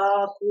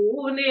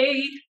kunei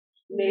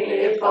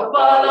ne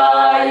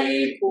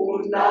papalai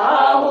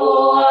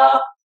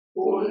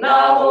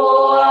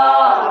punahoa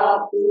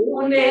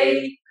punei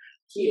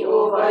ki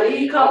o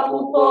vai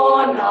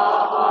kapupona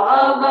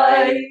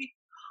havai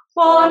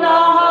pona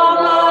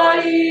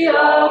havai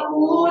a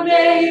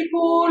punei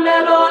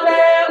pulero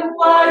le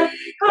uai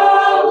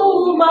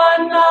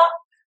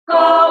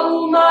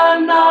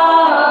kaumana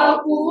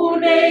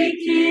punei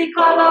ki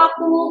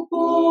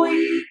kalapupu I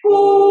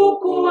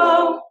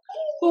kukuau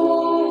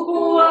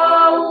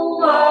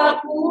a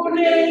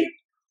punei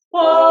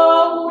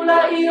Paula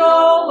io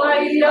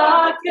vaia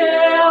ke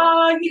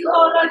ahi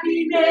ora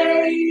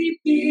nei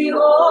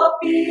pio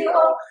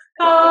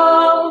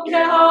kau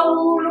ke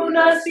haulu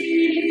na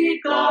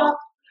silika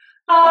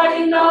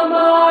aina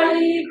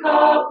mai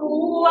ka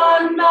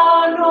puana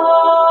no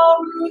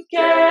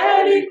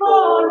keri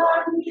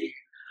kolani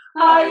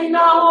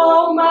aina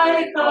o mai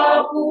ka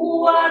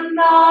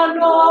puana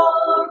no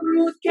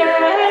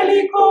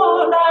keri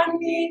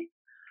kolani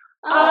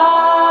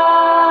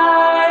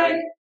ai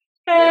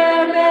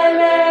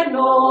Mele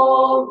no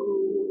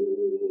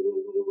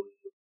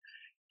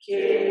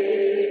ke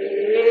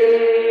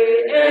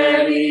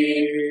eli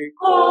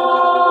korani.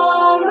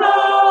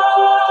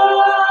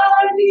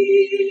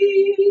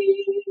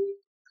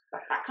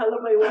 Kala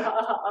mai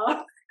waha'a.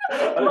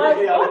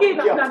 Okay,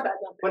 not bad.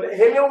 But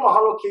helio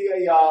mahalo ki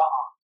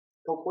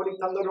Topoli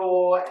Tangaro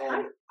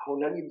and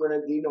Haunani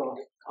Bernardino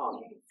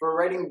for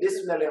writing this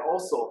mele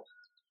also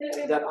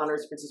that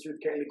honors Princess Ruth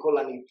Ke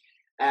Elikolani.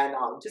 And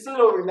just a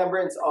little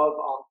remembrance of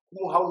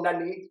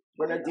Haunani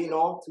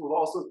Bernardino, who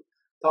also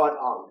taught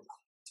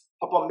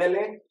Papa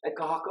Mele at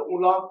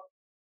Kahakaula,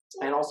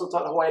 and also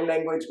taught Hawaiian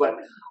language. But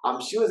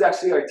she was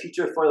actually our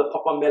teacher for the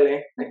Papa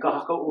Mele at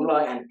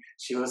Kahakaula, and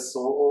she was so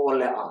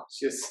olea.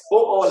 She was so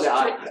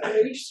olea,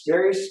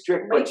 very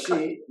strict. But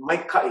she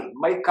maikai,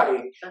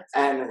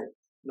 and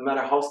no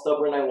matter how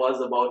stubborn I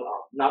was about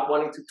not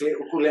wanting to play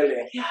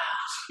ukulele,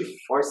 she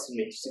forced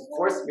me. She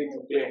forced me to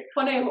play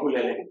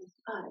ukulele.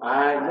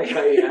 Ay,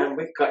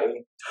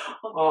 maikai.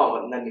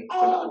 Oh, nani.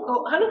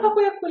 Hana ka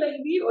kuya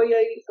kulaiwi o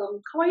yai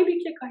kawaii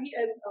ke kahi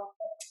and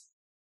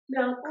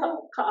na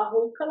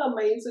kaaho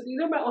kalamai. So these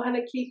are my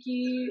Ohana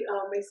Kiki,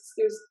 my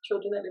sister's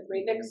children that live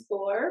right next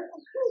door,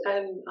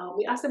 and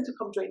we asked them to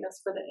come join us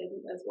for the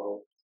end as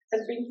well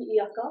and bring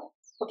hiiyaka.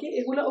 Okay,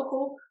 e hula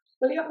oko.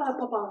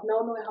 Papa,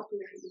 now no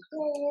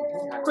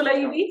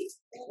Kulaiwi.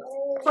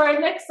 For our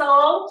next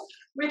song,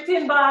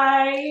 written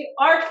by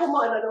our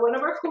kumu, another one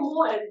of our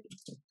kumu, and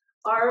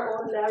our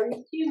own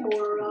Larry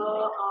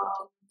Kimura.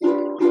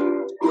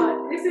 But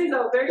this is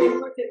a very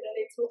important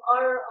melody to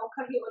our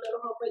Kahi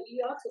Aloha Kā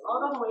Kīlauea, to all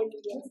the Hawaiian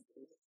Indians.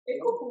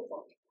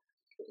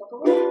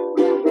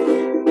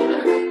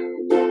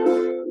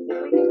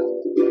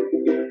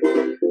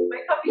 My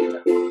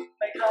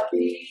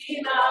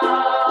Kavina,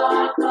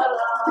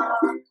 Kala,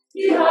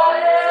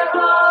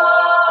 Ihaeha,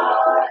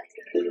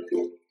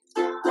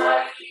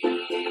 Ai,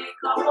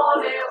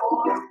 Kamole o,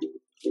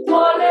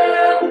 Ole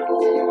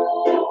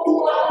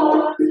ua,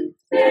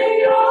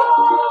 Eyo,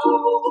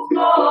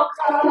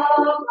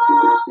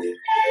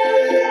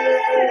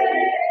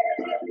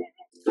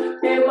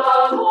 E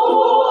maho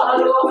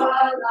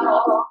aloha na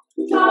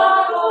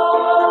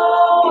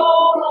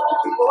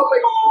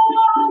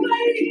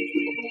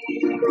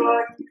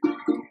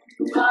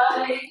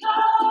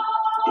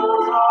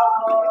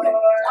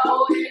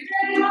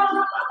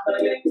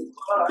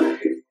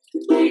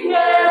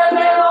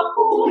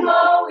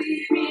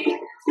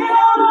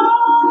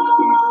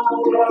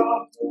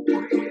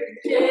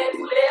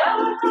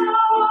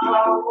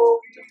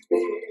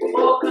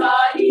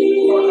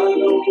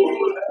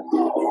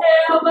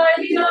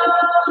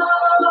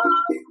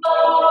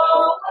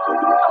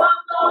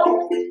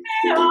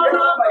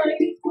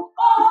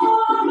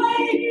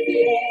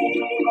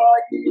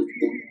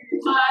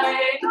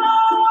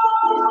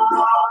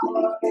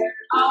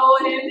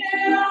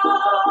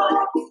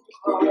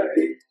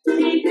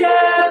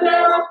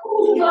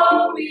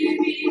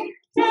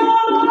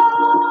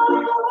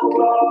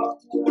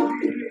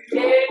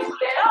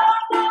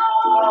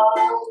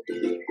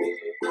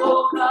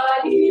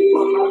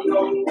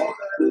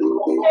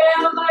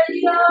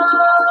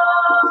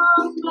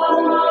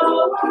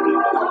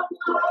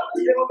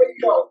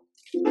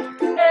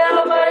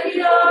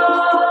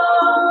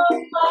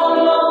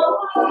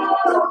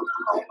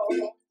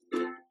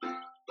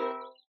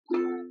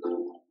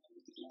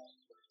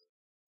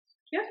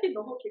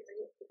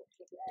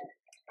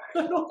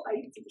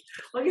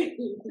Okay.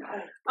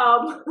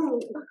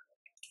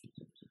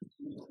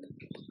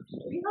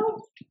 We have,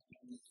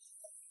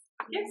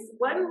 I guess,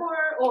 one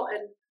more. Oh,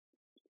 and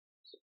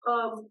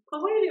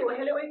Hawai'i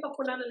Hawai'i ka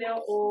punana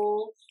leo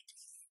o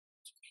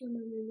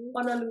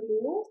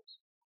Honolulu,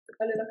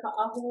 kalela ka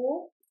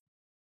ahu,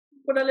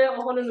 punana leo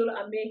o Honolulu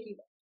a mehi.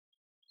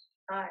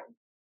 Ai,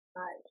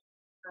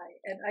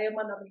 and I am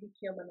another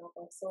hikia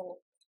manapa. So,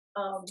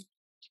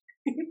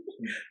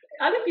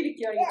 ano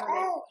pilikia yun?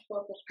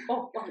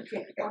 Oh,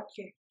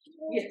 okay.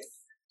 Yes.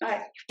 Hi.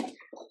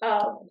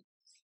 So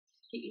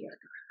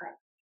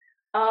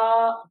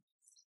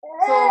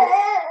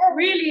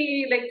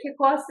really, like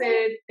Kikwa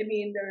said, I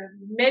mean, there are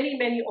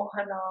many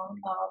ohana,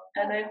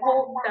 and I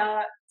hope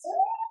that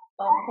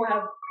who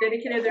have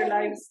dedicated their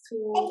lives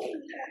to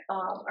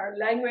our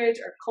language,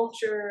 our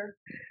culture.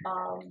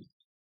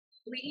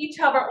 We each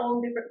have our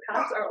own different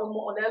paths, our own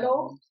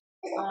mo'olelo,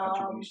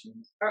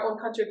 our own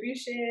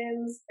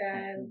contributions,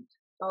 and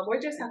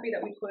we're just happy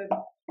that we could,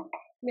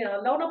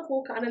 launa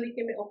po ka'analike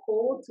me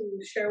oko to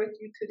share with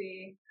you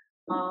today.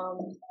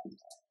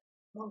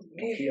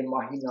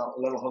 Mahina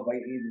Aloha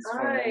Hawai'i this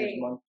final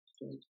month.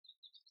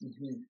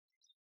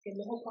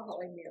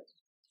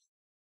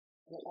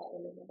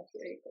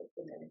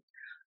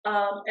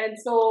 And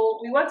so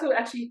we want to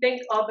actually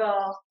thank all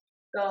the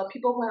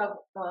people who have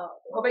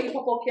Hawai'i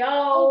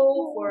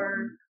Popokeau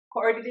for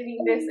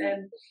coordinating this,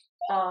 and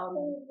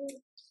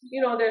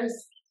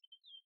there's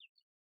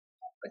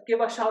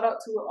give a shout out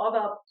to all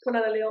the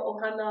Punana Leo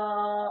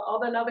Ohana, all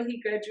the Navahi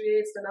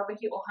graduates, the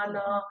Navahi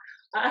Ohana,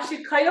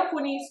 actually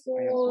Kaiapuni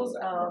schools,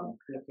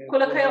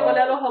 Kulakaya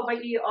Olelo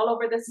Hawai'i all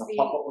over the state,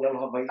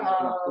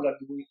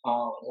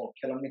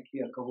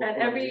 and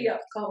every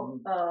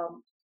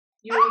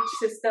UH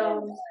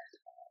system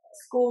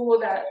school,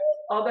 that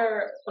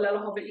other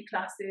Olelo Hawai'i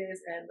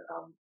classes and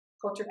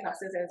culture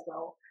classes as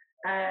well.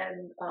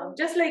 And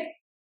just like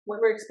what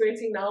we're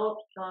experiencing now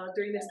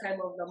during this time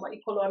of the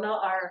Ma'ikolona,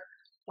 our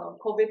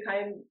COVID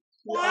time,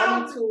 we all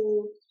need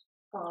to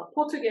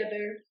pull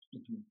together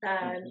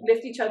and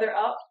lift each other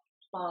up,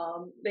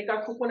 like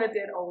our kupuna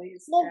did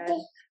always,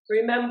 and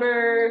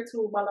remember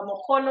to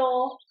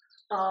malamokono.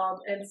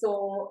 And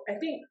so I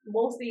think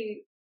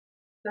mostly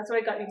that's why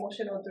I got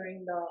emotional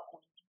during the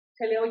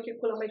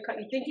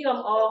thinking of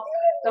all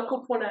the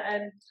kupuna,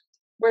 and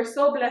we're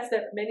so blessed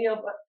that many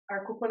of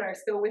our kupuna are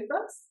still with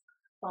us.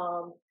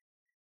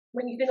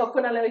 When you think of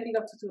Punaleo, you think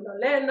of Tutuna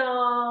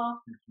Lena.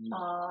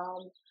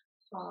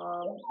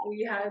 We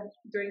had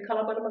during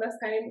Kalamanamana's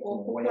time,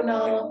 Kupuna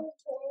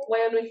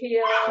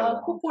Waianuhia,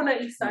 Kupuna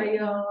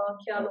Isaya,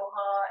 Ke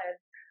Aloha, and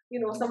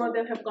some of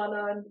them have gone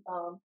on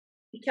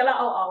Ikela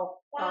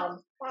Au.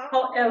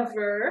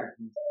 However,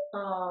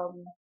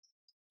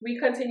 we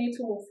continue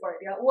to move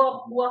forward.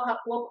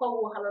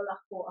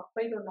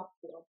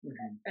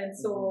 And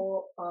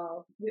so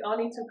we all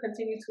need to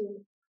continue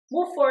to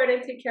move forward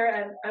and take care.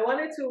 And I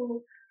wanted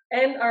to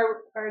end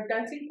our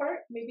dancing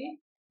part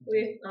maybe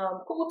with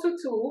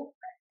Ku'ututu.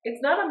 It's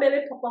not a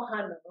Mele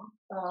Papahana.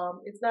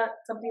 It's not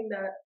something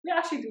that we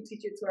actually do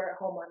teach it to our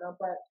homana,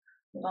 but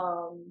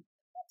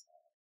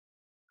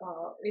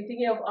in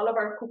thinking of all of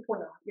our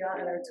kupuna,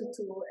 and our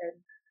tutu,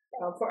 and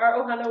for our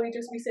ohana, we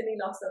just recently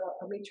lost a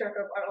matriarch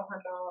of our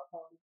ohana,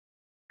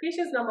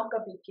 Patience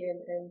Namaka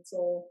Beacon, and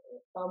so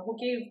who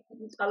gave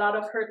a lot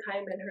of her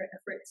time and her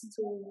efforts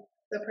to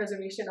the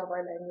preservation of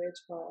our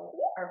language,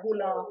 our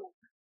hula,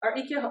 our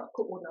ike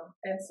ku'una.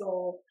 And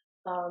so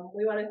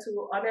we wanted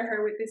to honor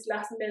her with this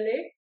last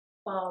mele,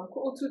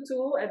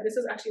 Ku'ututu, and this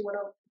is actually one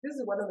of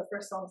the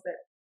first songs that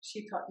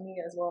she taught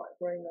me as well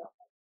growing up.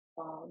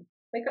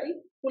 Maikai,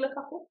 hula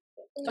kapu?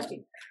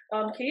 Okay.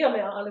 Kia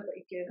mea ala ka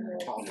ike.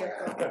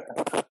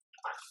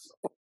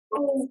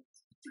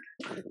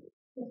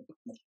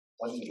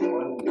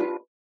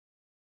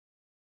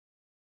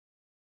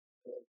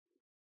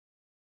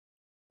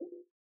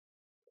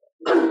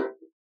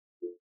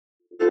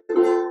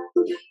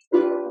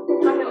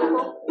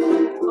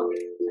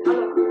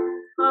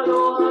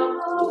 Aloha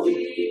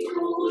Maui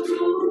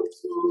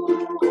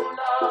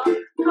Kututula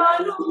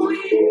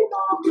Kanui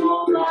no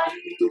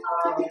Komaika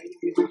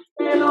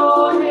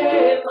Elohe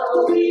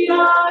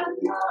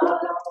Mauiana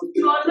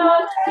Kona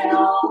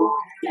Leo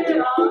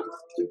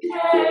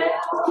Kea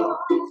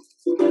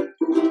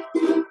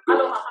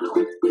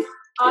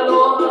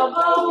Aloha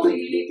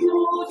Maui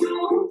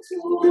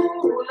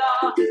Kututula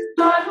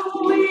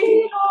Kanui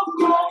no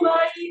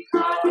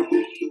Komaika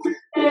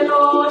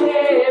Elohe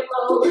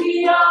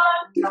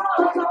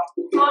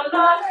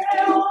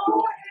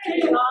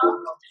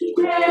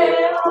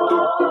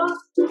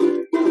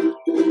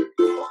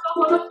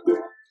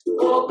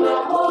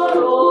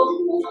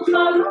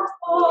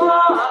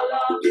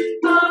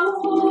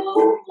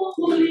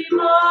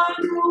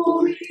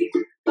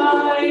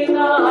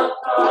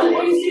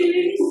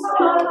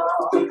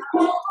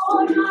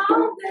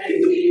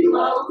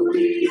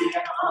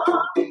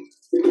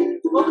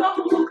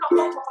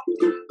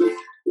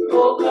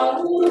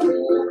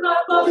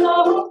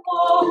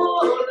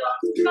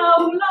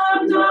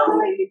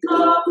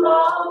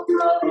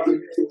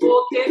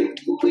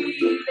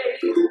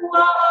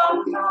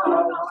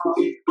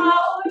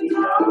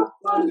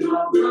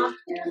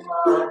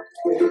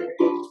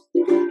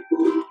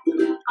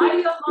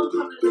Aya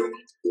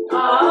makanalui.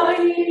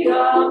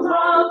 Aya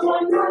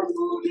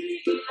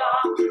makanalulila.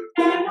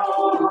 Eno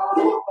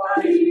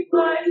pai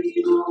pai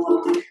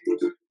luli.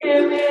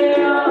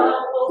 Emea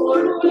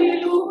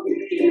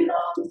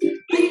olulilulila.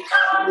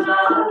 Ikana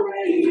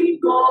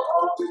reigo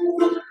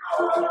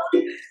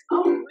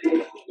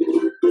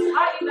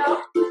Aina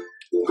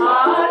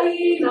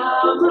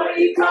Aina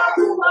mai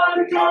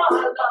kapuanala.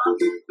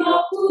 No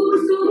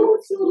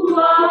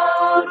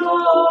kusutuano.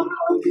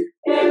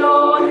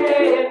 Elohe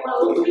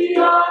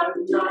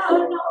mauiana.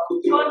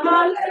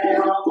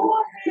 Konaleo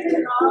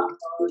mohena.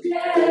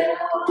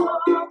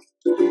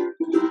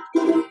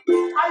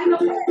 Aina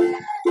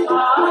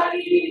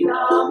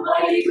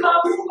mai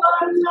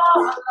kapuanala.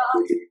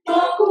 No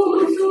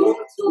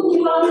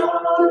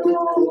kusutuano.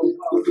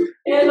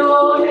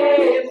 Elohe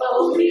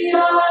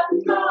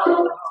mauiana.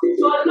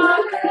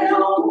 Konaleo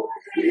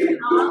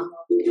mohena.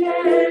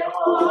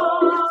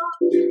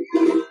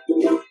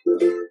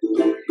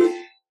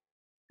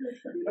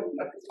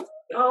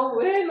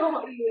 Bueno,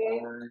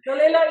 no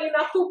leila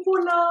ina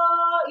kupuna,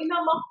 ina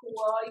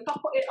makua, ika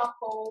po e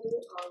ako,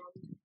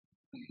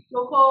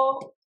 loko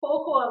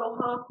ko'oko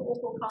aloha,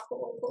 ko'oko kako,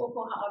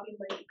 ko'oko ha'awi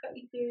mai ika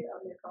ike, a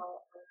me ka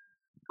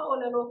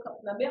olelo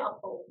na mea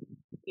ako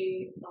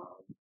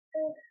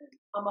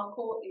a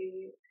mako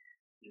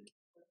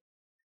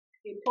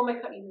pome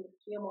ka inu,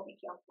 kia mo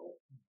ike ako.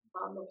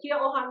 No kia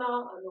ohana,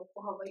 no ko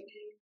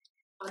Hawai'i,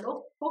 no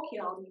ko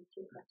kia awi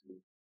ke kati.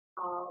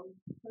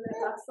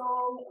 That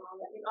song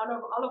in honor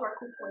of all of our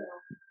kupuna,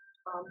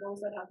 those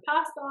that have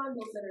passed on,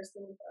 those that are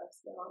still with us.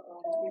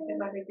 We've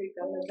my great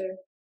grandmother,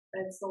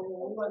 and so we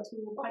want to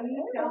pani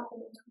kia.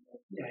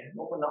 Yeah,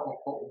 momena o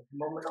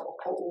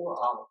ko'u,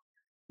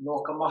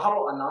 no ka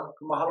mahalo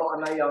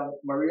ana ya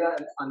Maria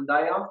and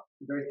Andaya.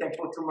 Very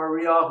thankful to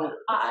Maria, who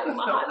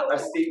our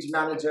stage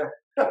manager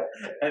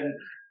and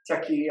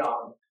Teki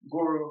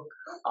guru.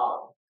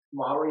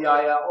 Mahalo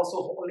Yaya,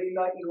 also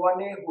Ho'olina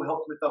Iwane, who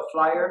helped with the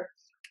flyer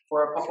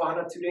for our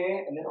Papuhana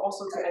today, and then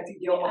also to Auntie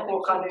Gil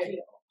Makokane,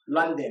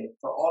 London,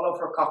 for all of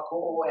her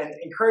kako and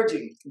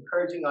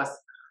encouraging us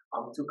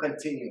to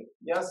continue.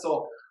 Yeah,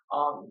 so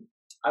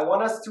I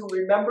want us to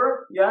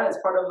remember, as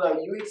part of the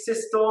UH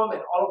system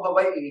and all of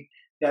Hawaii,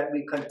 that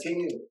we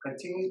continue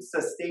to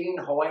sustain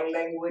Hawaiian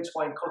language,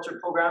 Hawaiian culture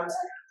programs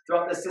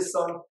throughout the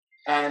system,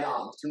 and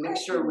to make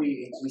sure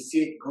we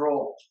see it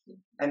grow.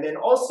 And then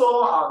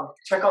also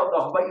check out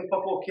the Hawaii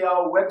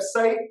Papokia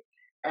website.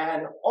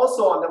 And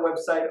also on the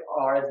website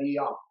are the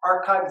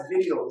archived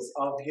videos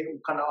of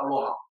Ukana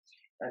Aloha.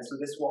 And so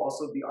this will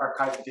also be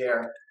archived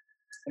there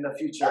in the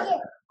future.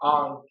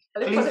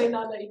 Please,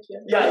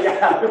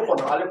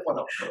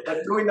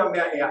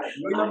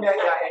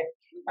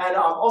 and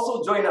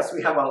also join us.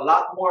 We have a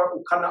lot more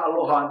Ukana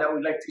Aloha that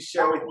we'd like to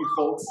share with you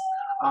folks.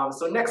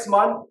 So next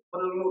month,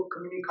 Honolulu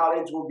Community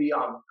College will be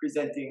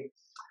presenting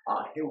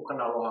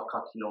Ukana Aloha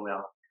Kā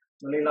Kīlauea.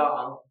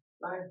 Malila,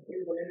 hi,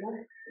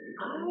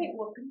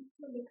 welcome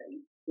to the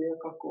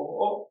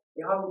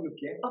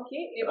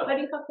Okay,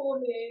 hari kako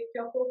me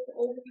kia ko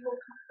oviho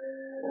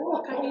kako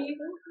kai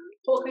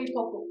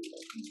popo.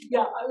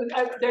 Yeah,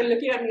 they're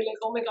looking at me like,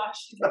 oh my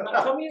gosh, you did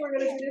not tell me we're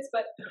gonna do this,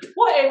 but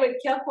what anyway,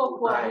 kia ko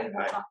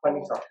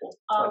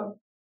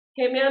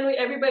hey man,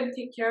 everybody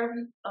take care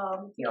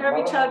of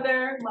each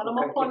other,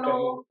 malama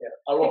pono,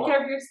 take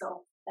care of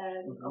yourself,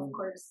 and of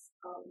course,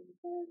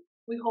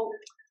 we hope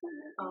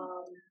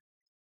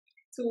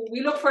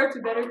we look forward to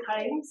better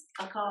times.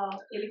 Aka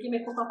eliki me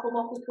ko kako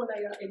mo kupuna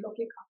ya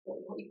eloke kako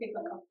mo ike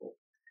kako.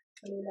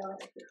 Kanila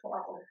ko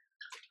ako.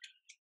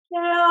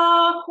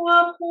 Ya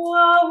kwa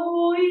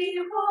ui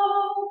ho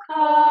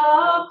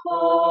kako.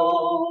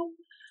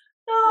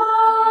 Na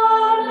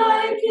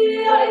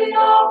laiki ai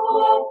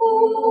ako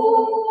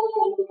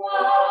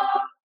pua.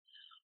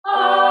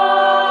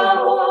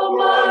 Aho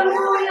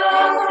manuya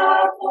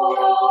kako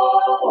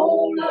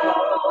la.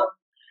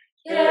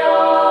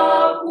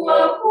 Ya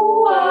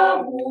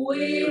pua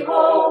ui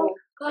ho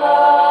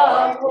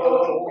kako.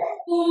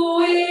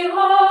 Ui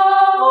ho.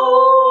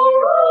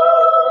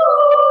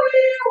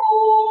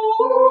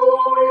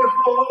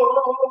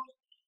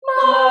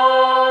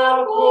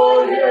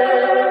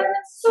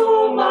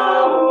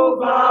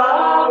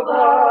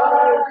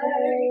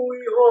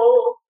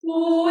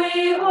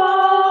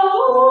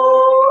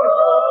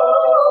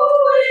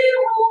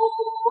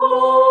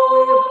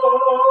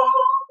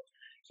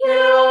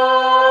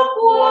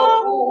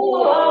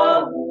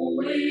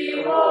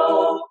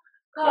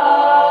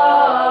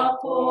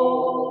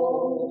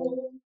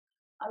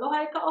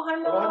 Aloha ka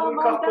Ohana,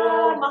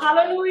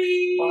 mahalo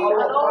nui.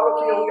 Mahalo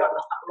ki Ohana.